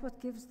that's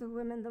what gives the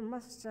women the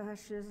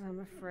mustaches. I'm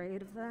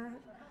afraid of that.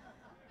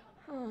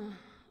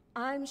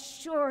 I'm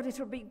sure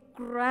it'll be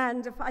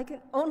grand if I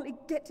can only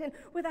get in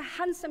with a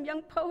handsome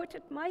young poet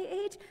at my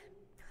age.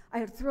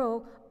 I'll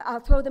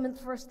throw them in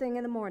first thing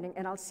in the morning,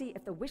 and I'll see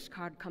if the wish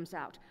card comes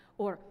out.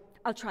 Or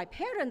I'll try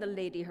pairing the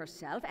lady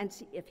herself and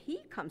see if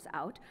he comes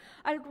out.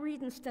 I'll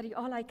read and study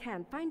all I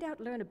can, find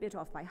out, learn a bit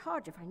off by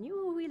heart if I knew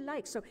who he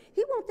likes, so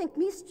he won't think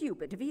me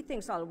stupid if he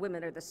thinks all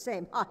women are the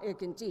same. I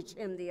can teach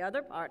him the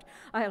other part.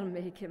 I'll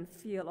make him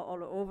feel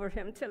all over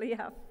him till he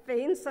half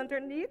faints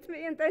underneath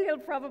me, and then he'll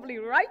probably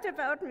write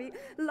about me,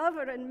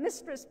 lover and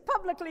mistress,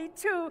 publicly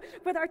too,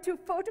 with our 2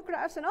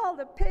 photographs in all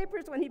the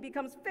papers when he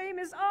becomes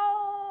famous.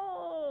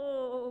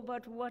 Oh,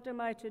 but what am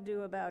I to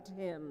do about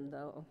him,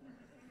 though?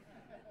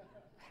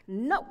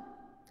 No,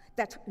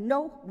 that's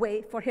no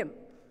way for him.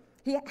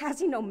 Has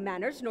he no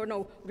manners, nor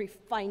no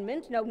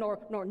refinement,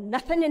 nor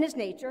nothing in his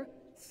nature?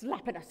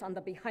 Slapping us on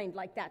the behind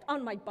like that,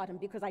 on my bottom,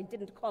 because I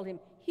didn't call him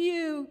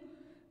Hugh.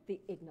 The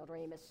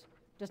ignoramus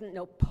doesn't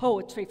know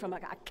poetry from a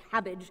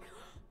cabbage.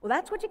 Well,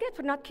 that's what you get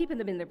for not keeping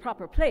them in their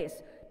proper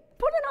place.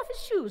 Pulling off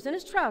his shoes and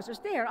his trousers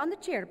there on the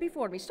chair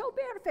before me, so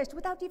barefaced,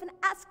 without even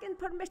asking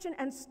permission,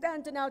 and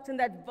standing out in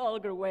that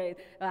vulgar way,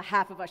 a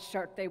half of a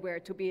shirt they wear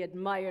to be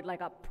admired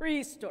like a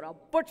priest or a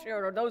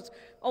butcher or those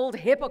old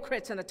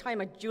hypocrites in the time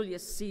of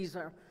Julius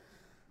Caesar.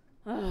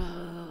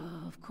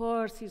 Of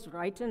course, he's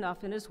right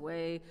enough in his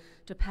way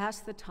to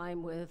pass the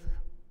time with,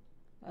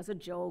 as a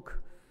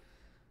joke.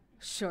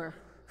 Sure,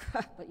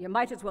 but you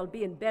might as well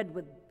be in bed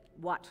with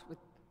what? With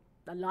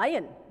a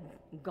lion,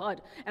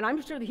 God. And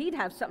I'm sure he'd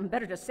have something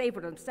better to say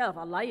for himself,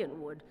 a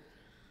lion would.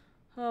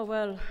 Oh,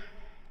 well.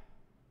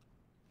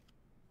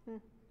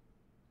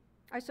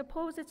 I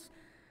suppose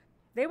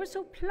they were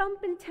so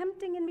plump and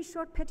tempting in me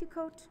short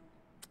petticoat,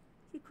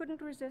 he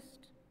couldn't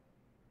resist.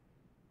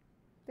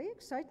 They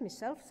excite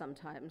myself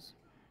sometimes.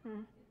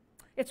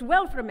 It's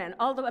well for men,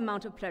 all the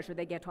amount of pleasure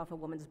they get off a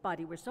woman's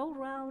body. We're so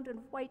round and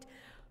white.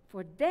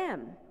 For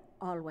them,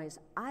 always,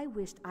 I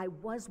wished I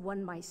was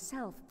one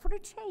myself, for a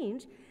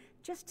change,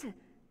 just to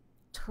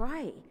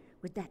try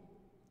with that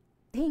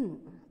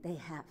thing they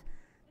have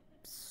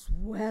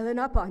swelling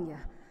up on you.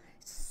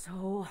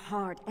 So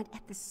hard, and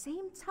at the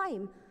same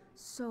time,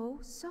 so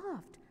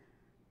soft.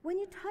 When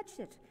you touch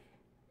it,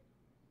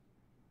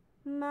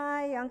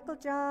 my Uncle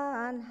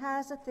John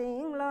has a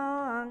thing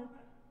long.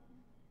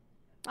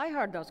 I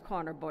heard those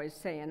corner boys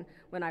saying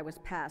when I was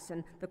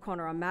passing the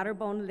corner of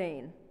Matterbone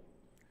Lane,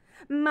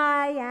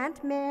 my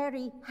Aunt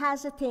Mary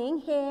has a thing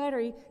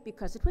hairy,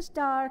 because it was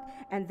dark,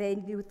 and they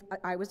knew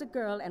I was a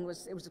girl, and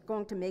it was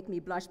going to make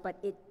me blush, but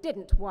it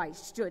didn't. Why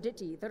should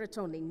it either? It's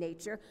only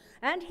nature.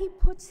 And he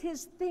puts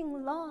his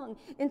thing long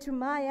into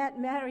my Aunt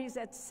Mary's,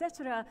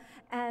 etc.,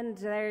 and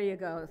there you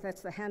go.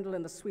 That's the handle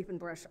and the sweeping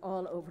brush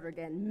all over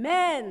again.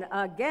 Men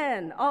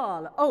again,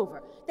 all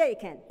over. They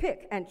can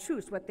pick and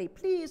choose what they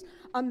please,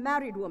 a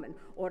married woman,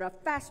 or a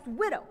fast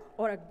widow,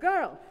 or a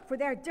girl, for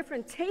their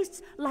different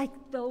tastes, like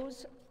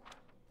those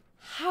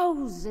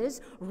houses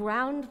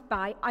round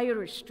by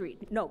Irish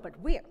Street. No, but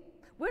we're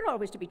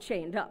always to be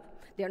chained up.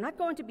 They're not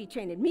going to be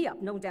chaining me up,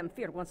 no damn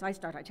fear, once I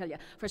start, I tell you,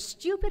 for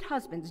stupid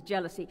husbands'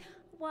 jealousy.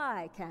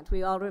 Why can't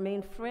we all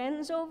remain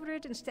friends over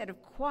it instead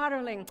of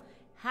quarreling?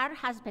 Her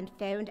husband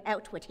found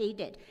out what he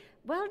did.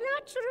 Well,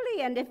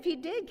 naturally, and if he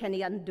did, can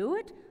he undo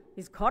it?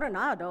 He's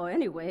coronado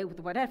anyway,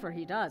 with whatever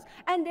he does.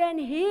 And then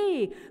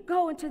he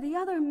going to the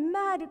other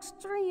mad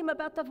extreme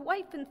about the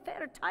wife and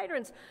fair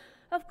tyrants.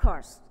 Of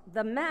course,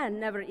 the man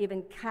never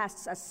even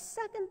casts a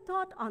second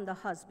thought on the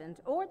husband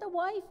or the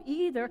wife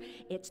either.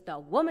 It's the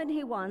woman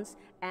he wants,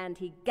 and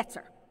he gets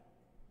her.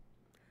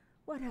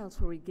 What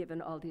else were we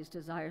given all these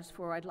desires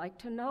for, I'd like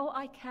to know?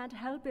 I can't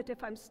help it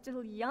if I'm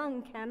still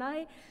young, can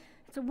I?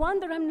 It's a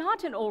wonder I'm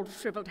not an old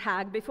shriveled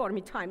hag before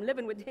me time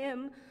living with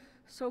him.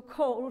 So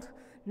cold,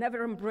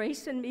 never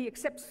embracing me,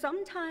 except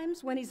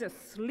sometimes when he's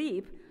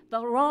asleep,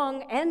 the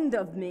wrong end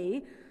of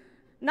me,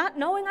 not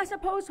knowing, I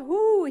suppose,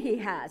 who he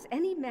has.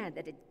 Any man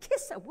that'd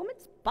kiss a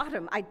woman's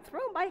bottom, I'd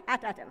throw my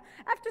hat at him.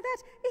 After that,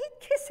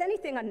 he'd kiss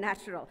anything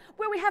unnatural,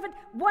 where we haven't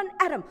one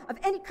atom of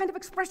any kind of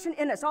expression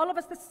in us, all of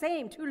us the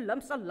same, 2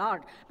 lumps of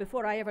lard.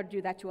 Before I ever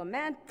do that to a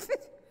man,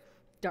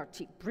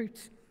 dirty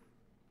brute.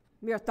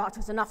 Mere thought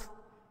was enough.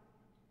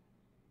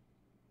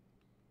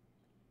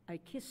 I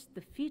kissed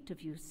the feet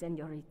of you,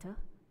 senorita.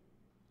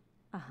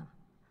 Uh-huh.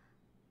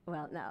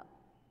 Well, now,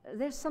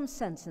 there's some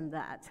sense in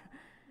that.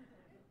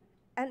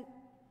 And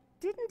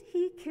didn't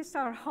he kiss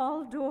our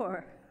hall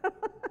door?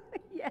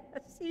 Yes,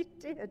 he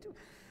did.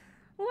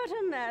 What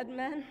a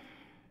madman.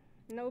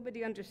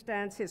 Nobody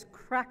understands his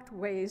cracked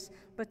ways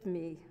but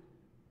me.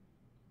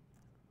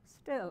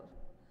 Still,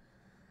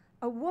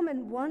 a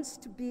woman wants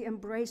to be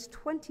embraced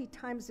 20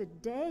 times a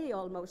day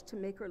almost to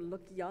make her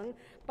look young,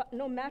 but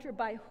no matter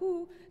by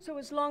who, so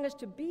as long as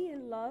to be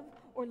in love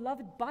or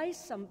loved by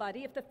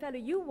somebody, if the fellow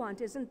you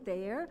want isn't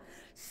there.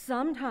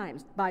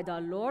 Sometimes, by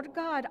the Lord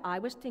God, I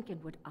was thinking,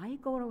 would I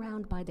go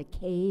around by the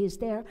quays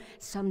there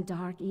some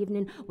dark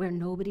evening where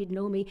nobody'd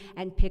know me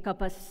and pick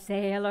up a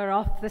sailor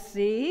off the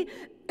sea?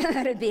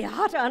 That'd be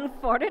hot on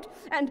for it,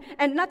 and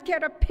not care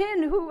to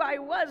pin who I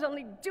was,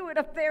 only do it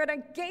up there at a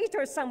gate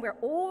or somewhere.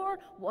 Or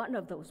one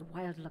of those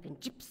wild-looking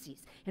gypsies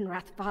in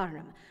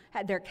Rathfarnham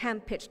had their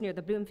camp pitched near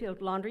the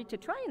Bloomfield Laundry to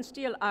try and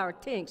steal our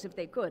things if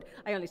they could.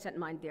 I only sent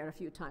mine there a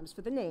few times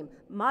for the name,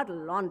 Model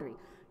Laundry.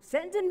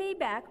 Sending me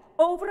back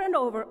over and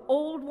over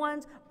old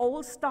ones,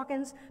 old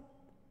stockings.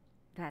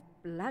 That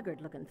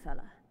blackguard-looking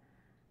fella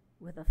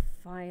with the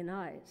fine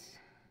eyes,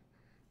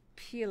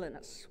 peeling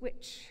a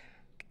switch.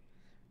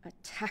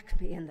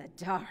 Attack me in the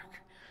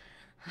dark.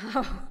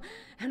 Oh,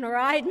 and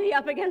ride me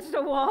up against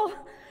a wall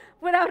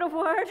without a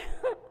word.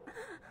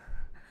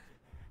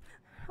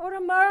 Or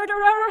a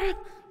murderer.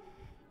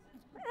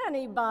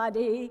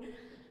 Anybody.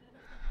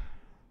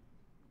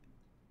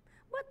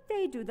 What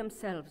they do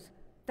themselves,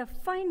 the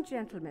fine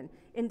gentlemen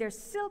in their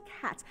silk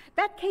hats,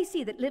 that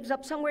KC that lives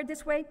up somewhere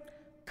this way,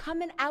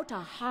 coming out a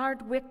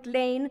Hardwick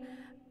Lane,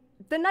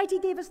 the night he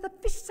gave us the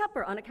fish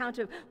supper on account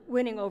of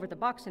winning over the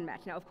boxing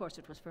match. Now, of course,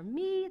 it was for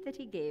me that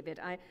he gave it.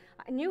 I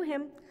knew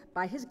him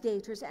by his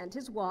gaiters and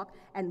his walk,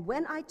 and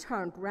when I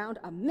turned round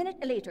a minute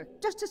later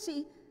just to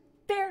see,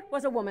 there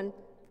was a woman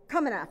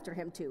coming after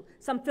him, too,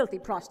 some filthy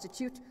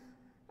prostitute.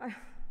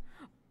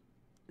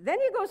 Then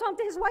he goes home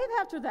to his wife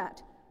after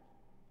that.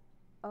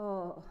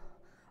 Oh,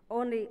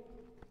 only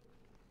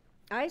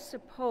I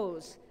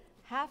suppose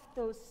half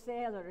those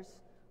sailors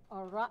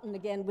are rotten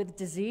again with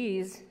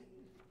disease.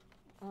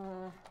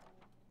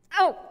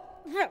 Oh,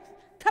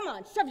 come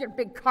on, shove your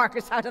big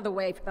carcass out of the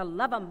way for the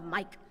love of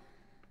Mike.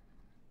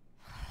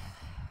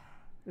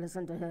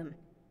 Listen to him.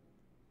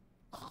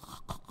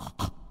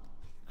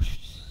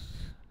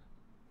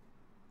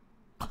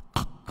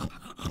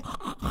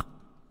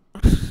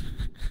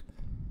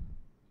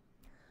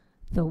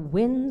 The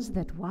winds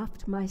that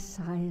waft my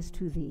sighs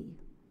to thee.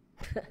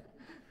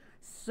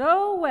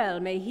 So well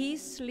may he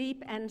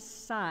sleep and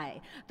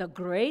sigh, the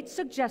great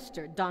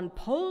suggester, Don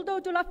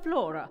Poldo de la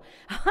Flora.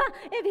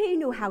 If he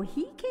knew how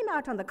he came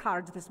out on the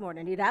cards this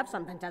morning, he'd have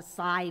something to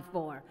sigh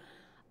for.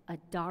 A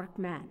dark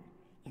man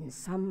in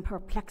some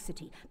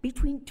perplexity,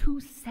 between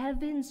 2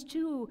 sevens,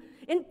 too,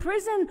 in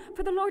prison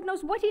for the Lord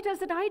knows what he does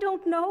that I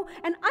don't know,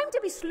 and I'm to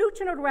be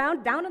slouching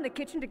around down in the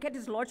kitchen to get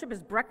his lordship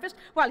his breakfast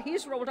while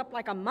he's rolled up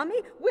like a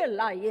mummy?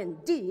 Will I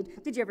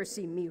indeed? Did you ever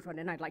see me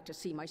running? I'd like to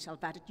see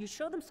myself at it. You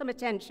show them some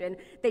attention,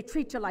 they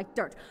treat you like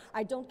dirt.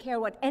 I don't care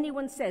what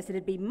anyone says,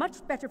 it'd be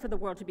much better for the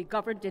world to be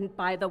governed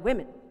by the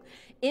women.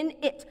 In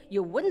it,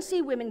 you wouldn't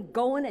see women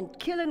going and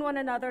killing one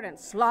another and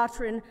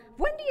slaughtering.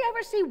 When do you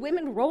ever see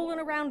women rolling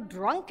around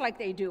drunk like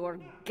they do, or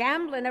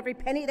gambling every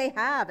penny they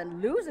have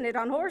and losing it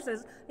on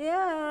horses?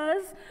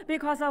 Yes,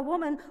 because a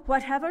woman,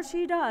 whatever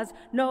she does,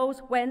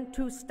 knows when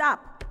to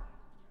stop.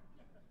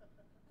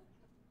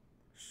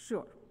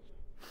 Sure,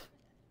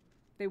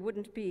 they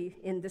wouldn't be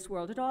in this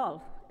world at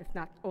all, if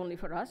not only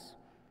for us.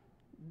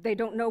 They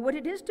don't know what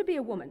it is to be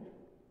a woman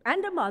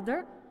and a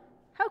mother.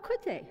 How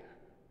could they?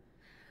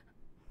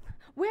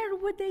 Where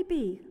would they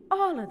be,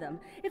 all of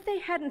them, if they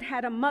hadn't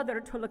had a mother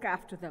to look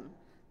after them?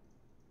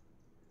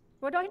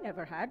 What I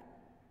never had.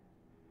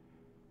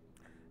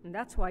 And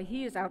that's why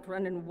he is out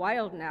running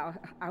wild now,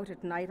 out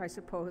at night, I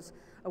suppose,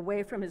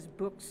 away from his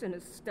books and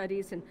his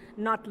studies and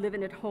not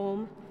living at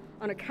home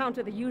on account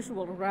of the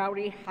usual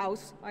rowdy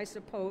house, I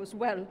suppose.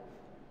 Well,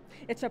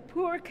 it's a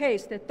poor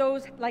case that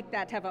those like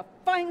that have a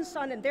fine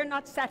son and they're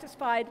not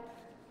satisfied,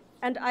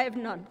 and I have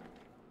none.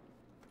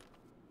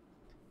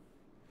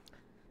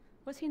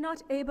 Was he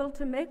not able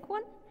to make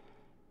one?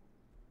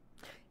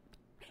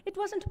 It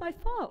wasn't my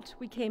fault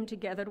we came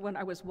together when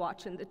I was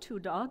watching the 2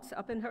 dogs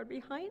up in her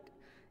behind,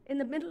 in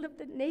the middle of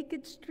the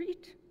naked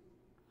street.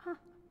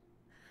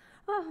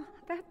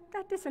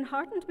 That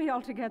disheartened me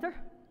altogether.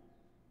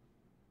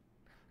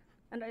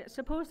 And I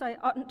suppose I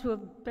oughtn't to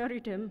have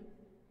buried him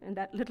in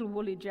that little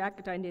woolly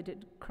jacket I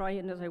knitted,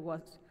 crying as I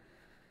was.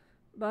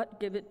 but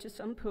give it to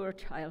some poor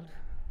child.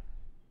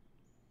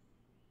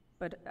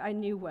 But I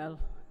knew well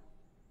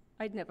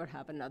I'd never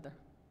have another.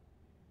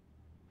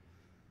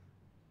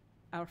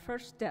 Our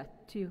first death,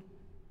 too,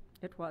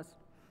 it was.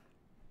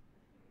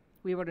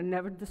 We were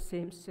never the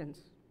same since.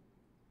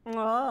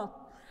 Oh,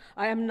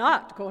 I am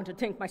not going to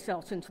think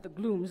myself into the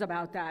glooms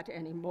about that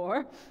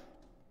anymore.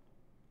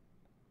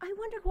 I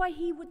wonder why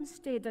he wouldn't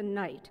stay the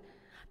night.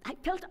 I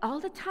felt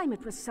all the time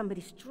it was somebody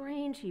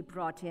strange he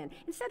brought in.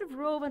 Instead of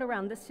roving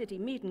around the city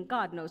meeting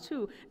God knows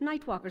who,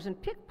 nightwalkers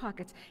and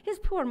pickpockets. His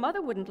poor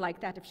mother wouldn't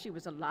like that if she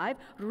was alive,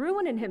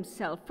 ruining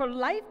himself for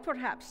life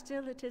perhaps.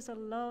 Still, it is a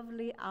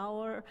lovely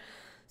hour.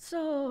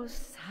 So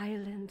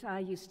silent. I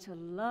used to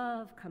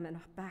love coming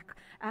back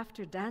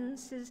after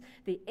dances,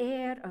 the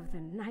air of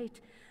the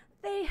night.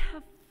 They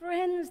have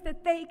friends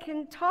that they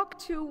can talk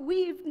to.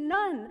 We've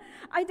none.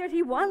 Either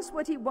he wants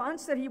what he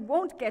wants, that he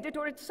won't get it,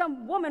 or it's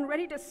some woman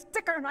ready to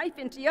stick her knife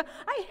into you.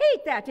 I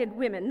hate that in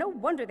women. No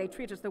wonder they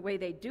treat us the way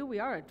they do. We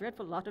are a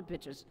dreadful lot of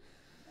bitches.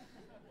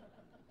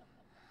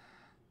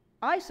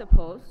 I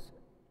suppose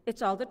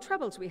it's all the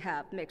troubles we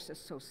have makes us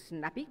so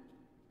snappy.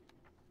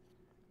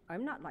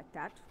 I'm not like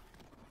that.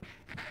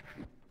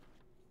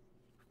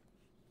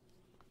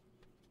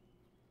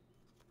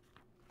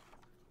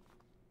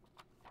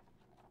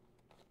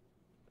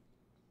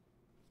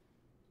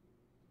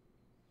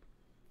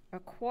 A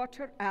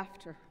quarter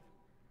after.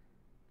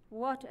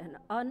 What an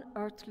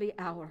unearthly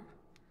hour.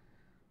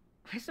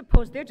 I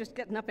suppose they're just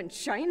getting up in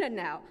China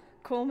now,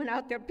 combing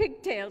out their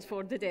pigtails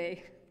for the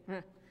day.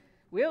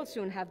 We'll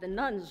soon have the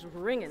nuns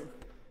ringing.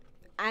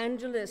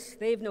 Angelus,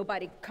 they've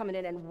nobody coming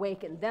in and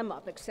waking them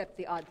up except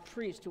the odd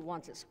priest who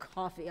wants his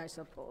coffee, I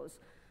suppose.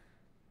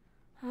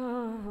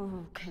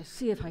 Oh, okay,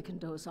 see if I can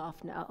doze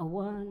off now.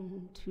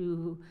 1,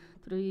 2,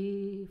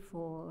 3,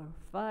 4,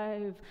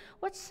 5.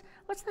 What's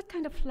that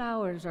kind of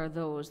flowers are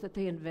those that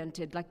they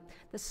invented? Like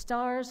the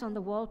stars on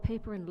the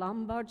wallpaper in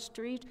Lombard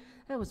Street?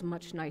 That was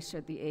much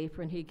nicer. The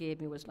apron he gave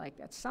me was like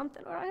that.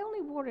 Something, or I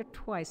only wore it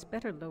twice.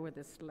 Better lower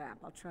this lamp.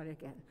 I'll try it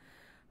again.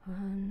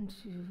 1,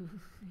 2,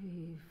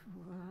 3,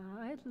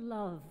 4. I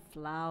love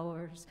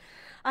flowers.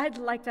 I'd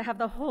like to have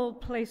the whole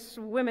place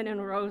swimming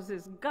in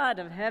roses. God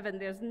of heaven,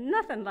 there's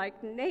nothing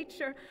like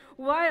nature.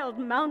 Wild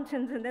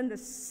mountains, and then the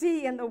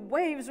sea, and the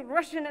waves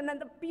rushing, and then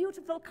the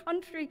beautiful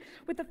country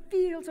with the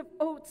fields of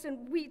oats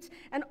and wheat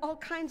and all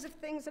kinds of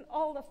things, and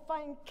all the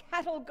fine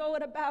cattle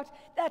going about.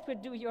 That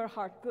would do your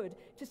heart good,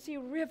 to see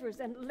rivers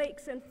and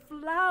lakes and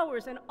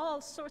flowers and all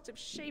sorts of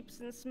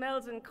shapes and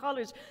smells and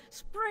colors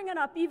springing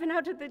up even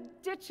out of the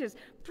ditches.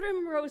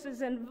 Primroses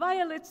and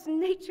violets,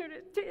 nature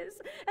it is.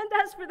 And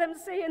as for them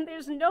saying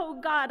there's no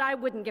God, I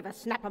wouldn't give a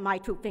snap of my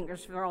 2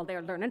 fingers for all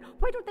their learning.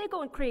 Why don't they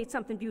go and create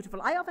something beautiful?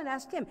 I often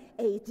ask him,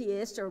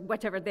 atheists or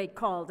whatever they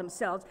call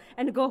themselves,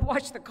 and go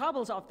wash the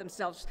cobbles off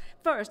themselves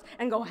first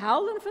and go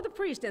howling for the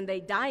priest, and they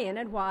die in.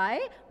 And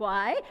why?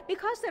 Why?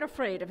 Because they're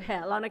afraid of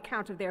hell on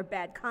account of their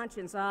bad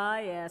conscience. Ah,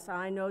 yes,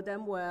 I know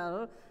them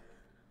well.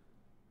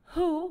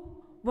 Who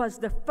was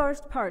the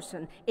first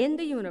person in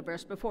the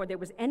universe before there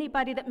was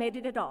anybody that made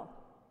it at all?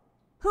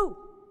 Who?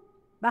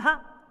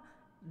 Aha!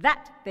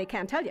 That they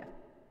can't tell you.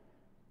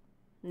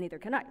 Neither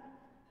can I.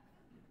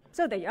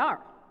 So there you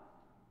are.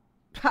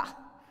 Ha!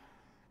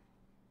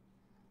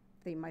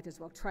 They might as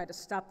well try to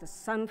stop the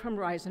sun from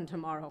rising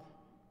tomorrow.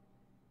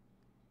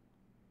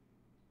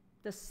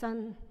 The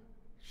sun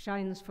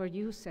shines for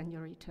you,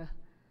 señorita.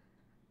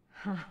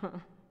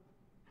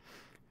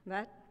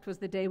 That was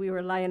the day we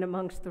were lying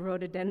amongst the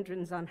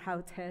rhododendrons on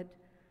Howth Head,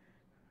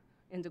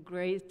 in the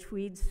gray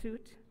tweed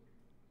suit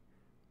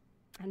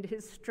and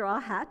his straw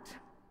hat.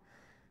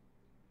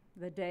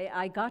 The day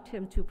I got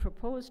him to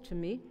propose to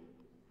me.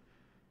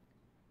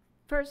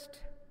 First,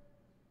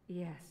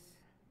 yes,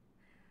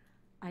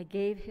 I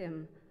gave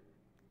him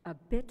a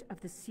bit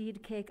of the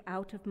seed cake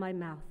out of my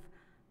mouth.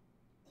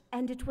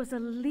 And it was a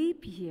leap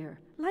year,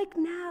 like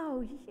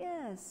now,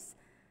 yes,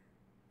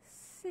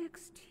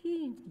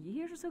 16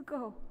 years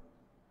ago.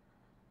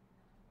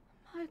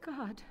 My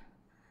God,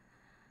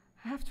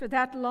 after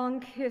that long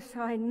kiss,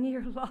 I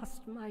near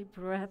lost my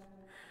breath.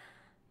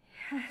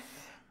 Yes,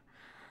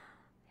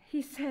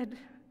 he said,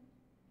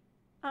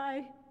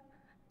 I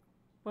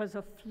was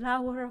a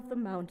flower of the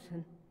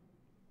mountain.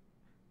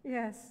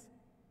 Yes,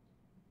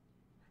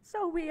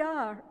 so we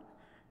are.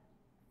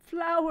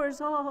 Flowers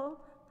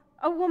all.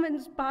 A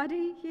woman's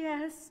body,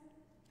 yes.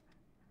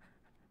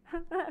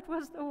 That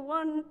was the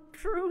one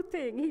true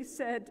thing he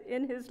said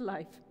in his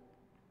life.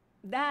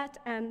 That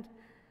and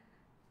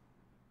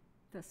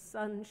the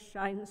sun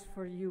shines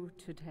for you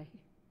today.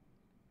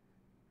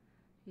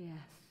 Yes.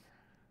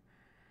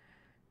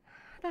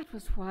 That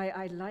was why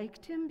I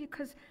liked him,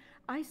 because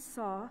I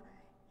saw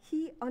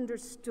he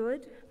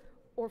understood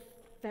or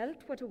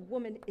felt what a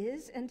woman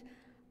is, and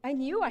I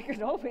knew I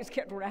could always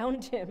get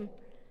round him.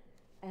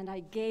 And I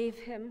gave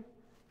him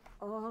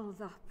all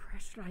the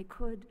pressure I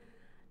could,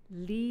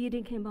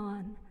 leading him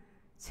on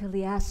till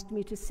he asked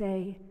me to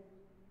say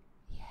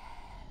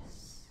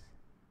yes.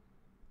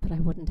 But I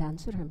wouldn't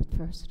answer him at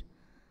first.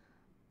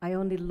 I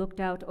only looked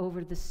out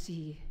over the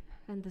sea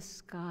And the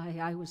sky,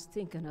 I was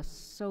thinking of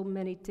so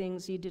many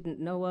things he didn't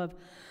know of.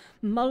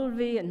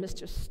 Mulvey and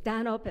Mr.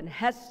 Stanhope and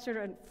Hester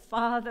and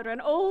Father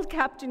and old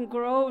Captain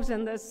Groves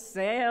and the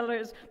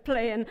sailors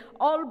playing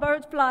All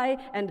Birds Fly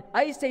and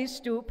I Say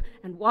Stoop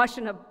and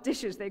washing up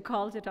dishes, they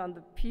called it, on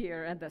the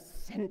pier, and the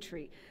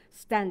sentry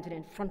standing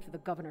in front of the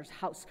governor's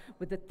house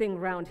with the thing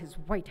round his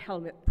white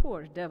helmet,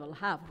 poor devil,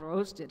 half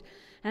roasted,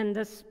 and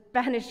the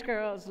Spanish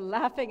girls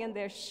laughing in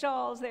their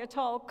shawls, their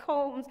tall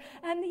combs,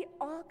 and the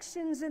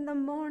auctions in the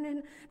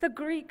morning, the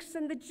Greeks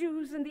and the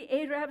Jews and the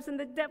Arabs and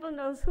the devil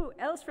knows who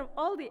else from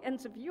all the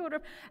ends of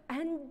Europe,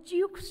 and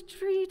Duke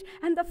Street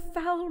and the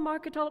fowl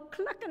market all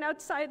clucking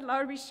outside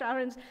Larby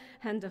Sharon's,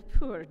 and the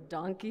poor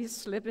donkeys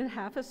slipping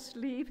half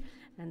asleep,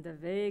 and the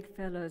vague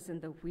fellows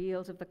in the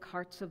wheels of the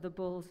carts of the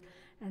bulls,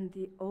 and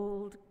the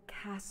old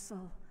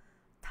castle,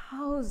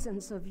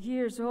 thousands of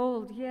years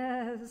old,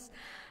 yes,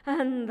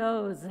 and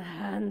those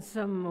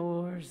handsome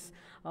Moors,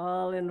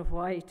 all in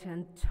white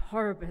and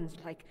turbans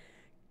like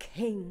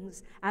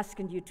kings,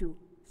 asking you to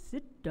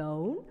sit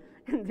down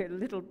in their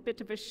little bit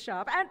of a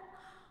shop, and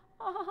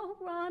oh,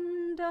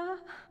 Rhonda,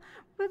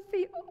 with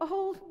the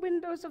old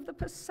windows of the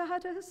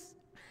posadas,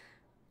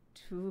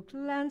 two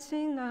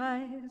glancing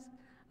eyes,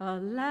 a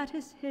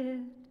lattice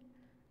hid,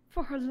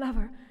 for her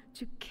lover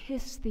to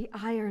kiss the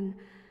iron,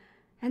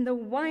 and the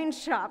wine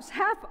shops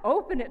half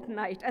open at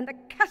night, and the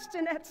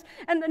castanets,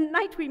 and the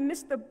night we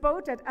missed the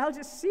boat at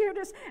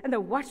Algeciras, and the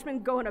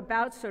watchman going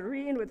about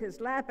serene with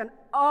his lamp, and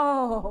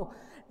oh,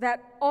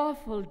 that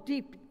awful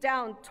deep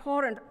down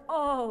torrent,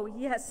 oh,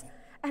 yes,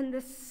 and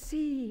the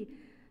sea,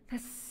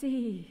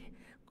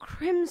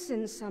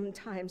 crimson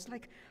sometimes,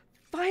 like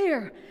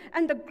fire,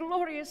 and the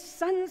glorious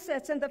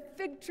sunsets, and the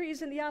fig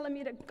trees in the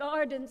Alameda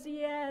Gardens,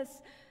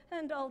 yes,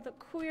 and all the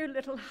queer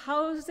little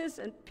houses,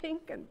 and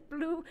pink and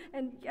blue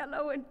and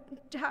yellow, and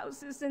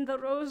houses in the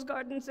rose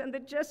gardens, and the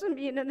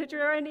jessamine, and the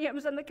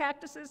geraniums, and the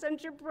cactuses, and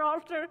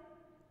Gibraltar,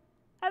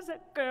 as a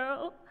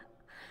girl,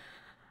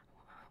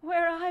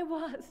 where I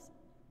was,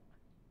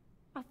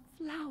 a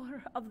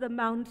flower of the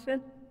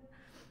mountain,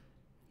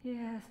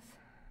 yes.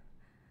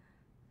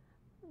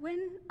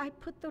 When I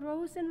put the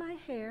rose in my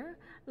hair,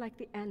 like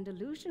the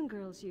Andalusian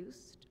girls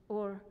used,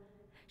 or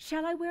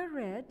shall I wear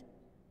red?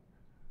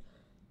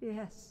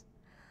 Yes.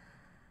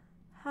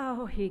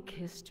 How he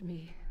kissed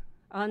me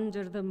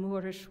under the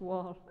Moorish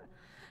wall.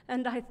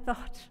 And I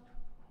thought,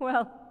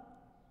 well,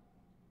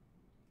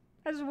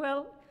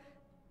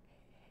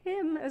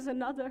 him as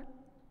another.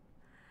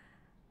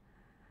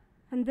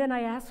 And then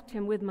I asked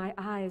him with my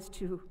eyes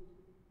to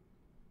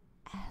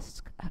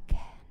ask again.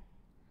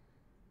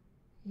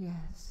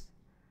 Yes.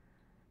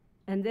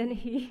 And then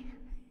he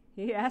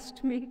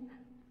asked me,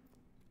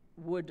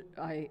 would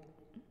I,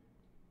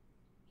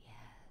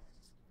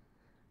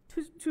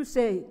 yes, to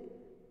say,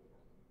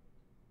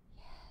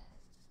 yes,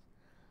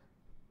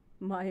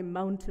 my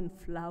mountain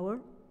flower.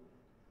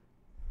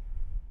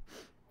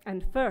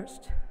 And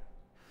first,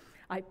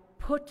 I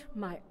put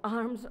my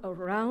arms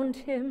around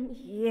him,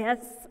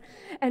 yes,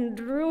 and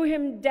drew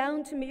him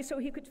down to me so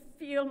he could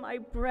feel my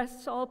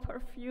breasts all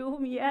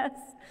perfume, yes.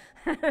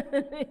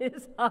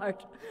 His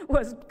heart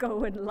was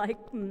going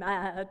like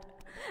mad.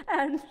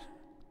 And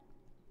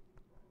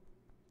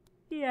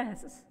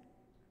yes,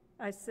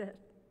 I said,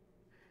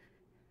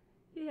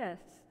 yes,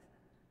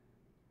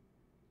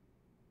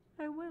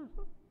 I will.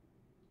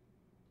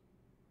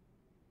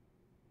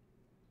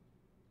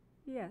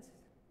 Yes.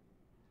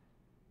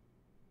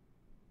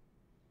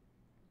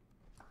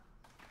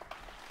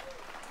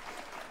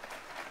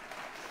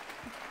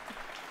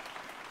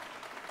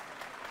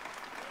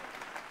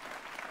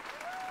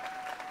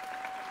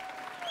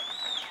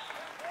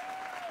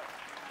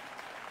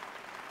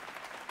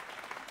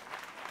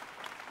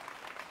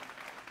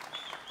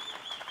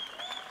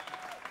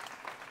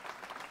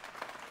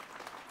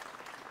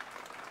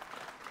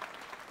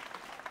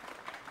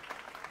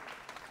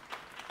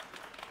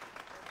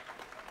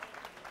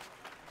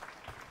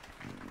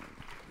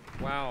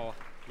 Wow,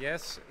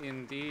 yes,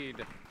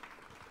 indeed.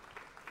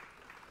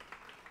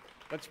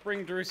 Let's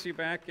bring Drusy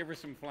back, give her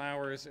some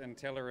flowers, and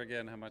tell her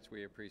again how much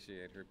we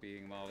appreciate her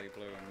being Molly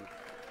Bloom.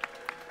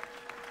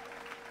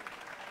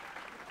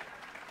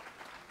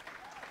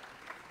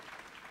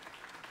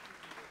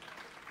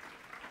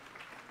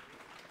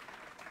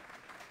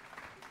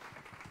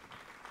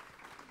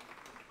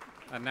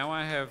 And now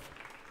I have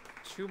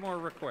two more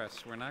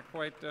requests. We're not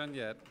quite done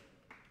yet.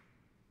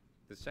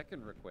 The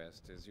second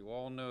request is you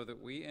all know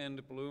that we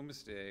end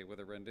Bloomsday with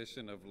a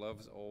rendition of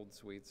Love's Old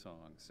Sweet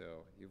Song.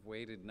 So you've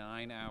waited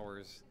 9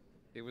 hours.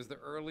 It was the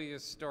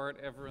earliest start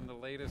ever and the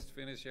latest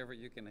finish ever.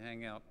 You can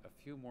hang out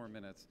a few more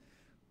minutes.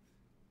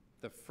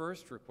 The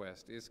first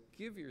request is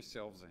give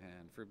yourselves a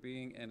hand for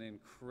being an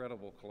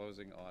incredible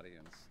closing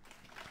audience.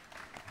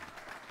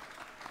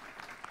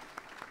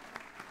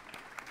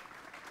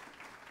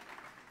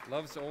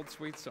 Love's Old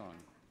Sweet Song.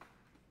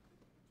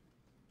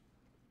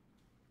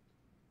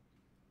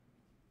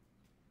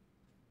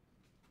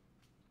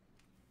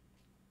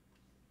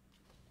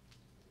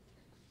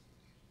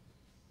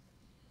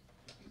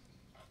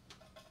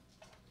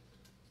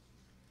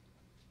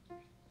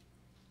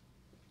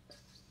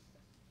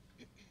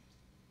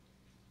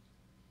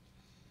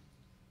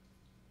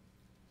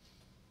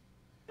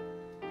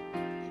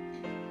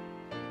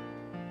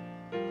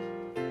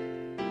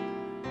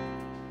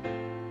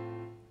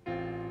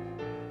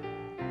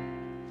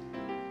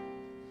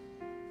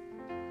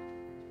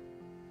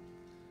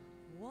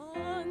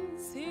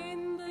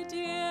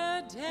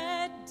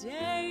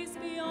 days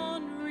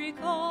beyond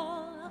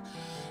recall,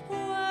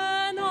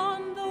 when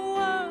on the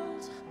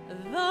world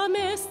the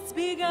mists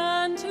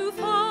began to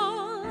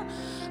fall,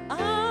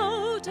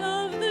 out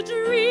of the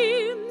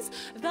dreams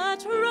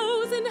that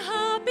rose in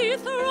happy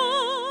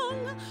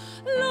throng,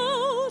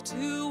 lo,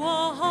 to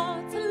our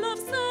hearts love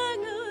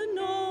sang an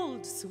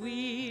old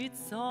sweet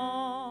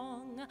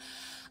song.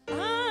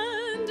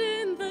 And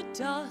in the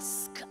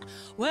dusk,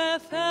 where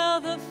fell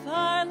the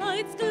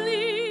firelights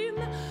gleam,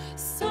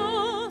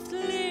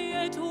 softly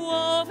it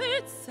wove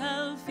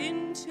itself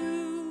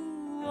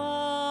into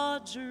a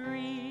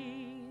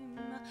dream.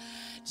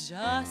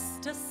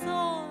 Just a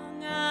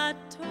song at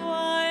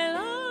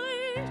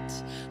twilight,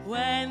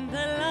 when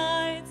the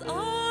lights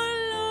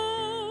are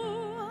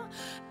low,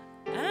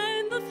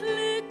 and the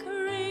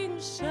flickering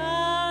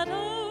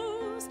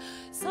shadows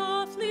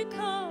softly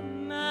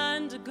come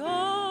and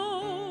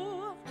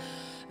go.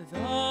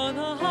 Though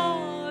the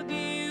heart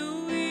be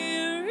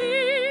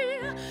weary,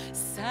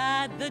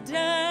 sad the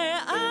day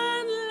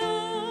and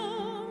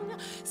long,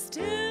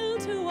 still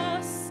to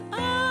us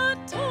at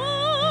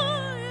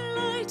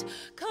twilight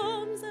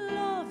comes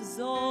love's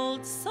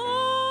old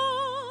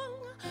song,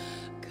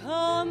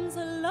 comes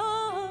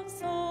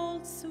love's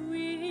old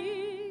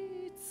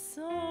sweet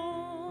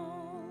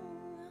song.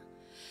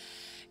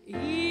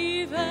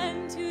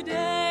 Even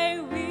today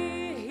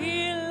we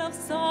hear love's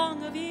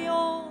song of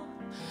yore,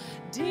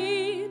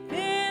 deep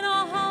in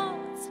our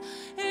hearts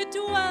it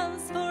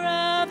dwells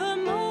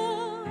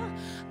forevermore.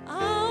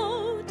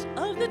 Out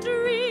of the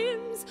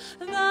dreams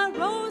that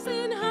rose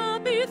in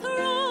happy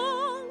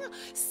throng,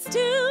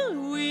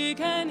 still we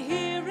can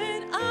hear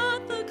it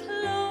at the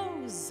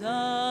close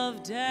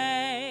of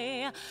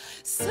day.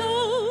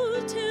 So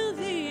till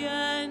the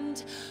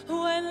end,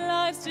 when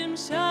life's dim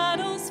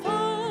shadows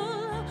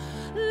fall,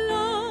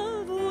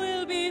 love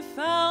will be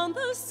found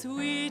the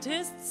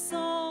sweetest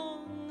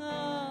song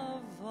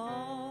of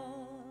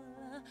all.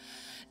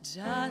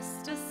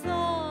 Just a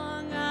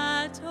song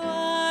at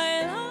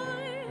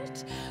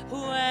twilight,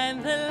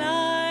 when the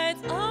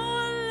lights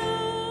are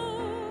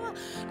low,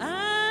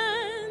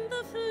 and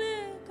the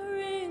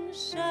flickering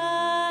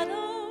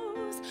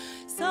shadows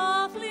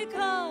softly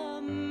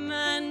come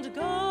and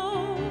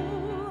go.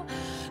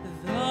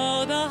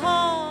 Though the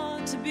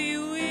heart be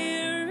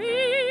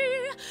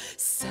weary,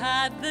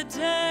 sad the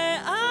day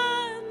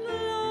and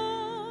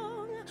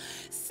long,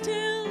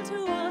 still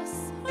to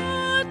us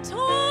at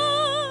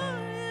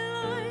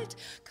twilight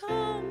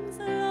comes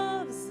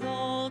love's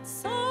old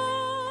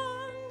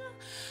song,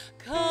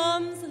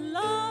 comes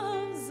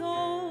love's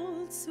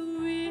old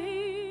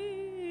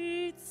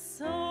sweet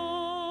song.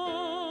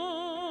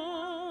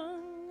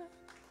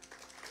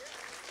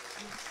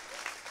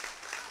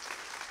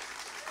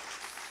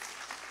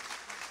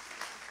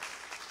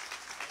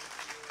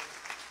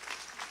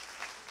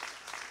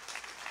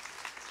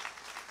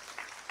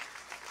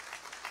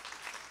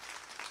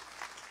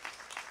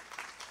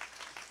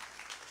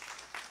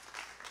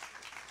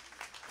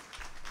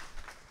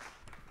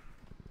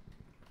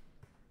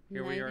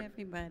 Here we Night, are.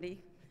 everybody.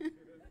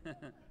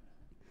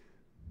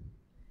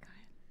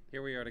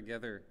 Here we are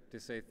together to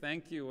say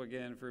thank you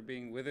again for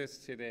being with us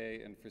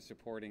today and for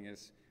supporting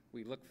us.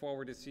 We look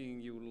forward to seeing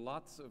you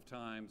lots of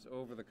times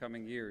over the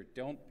coming year.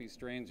 Don't be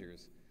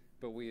strangers,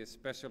 but we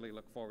especially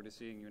look forward to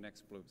seeing you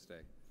next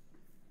Bloomsday.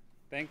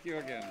 Thank you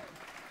again.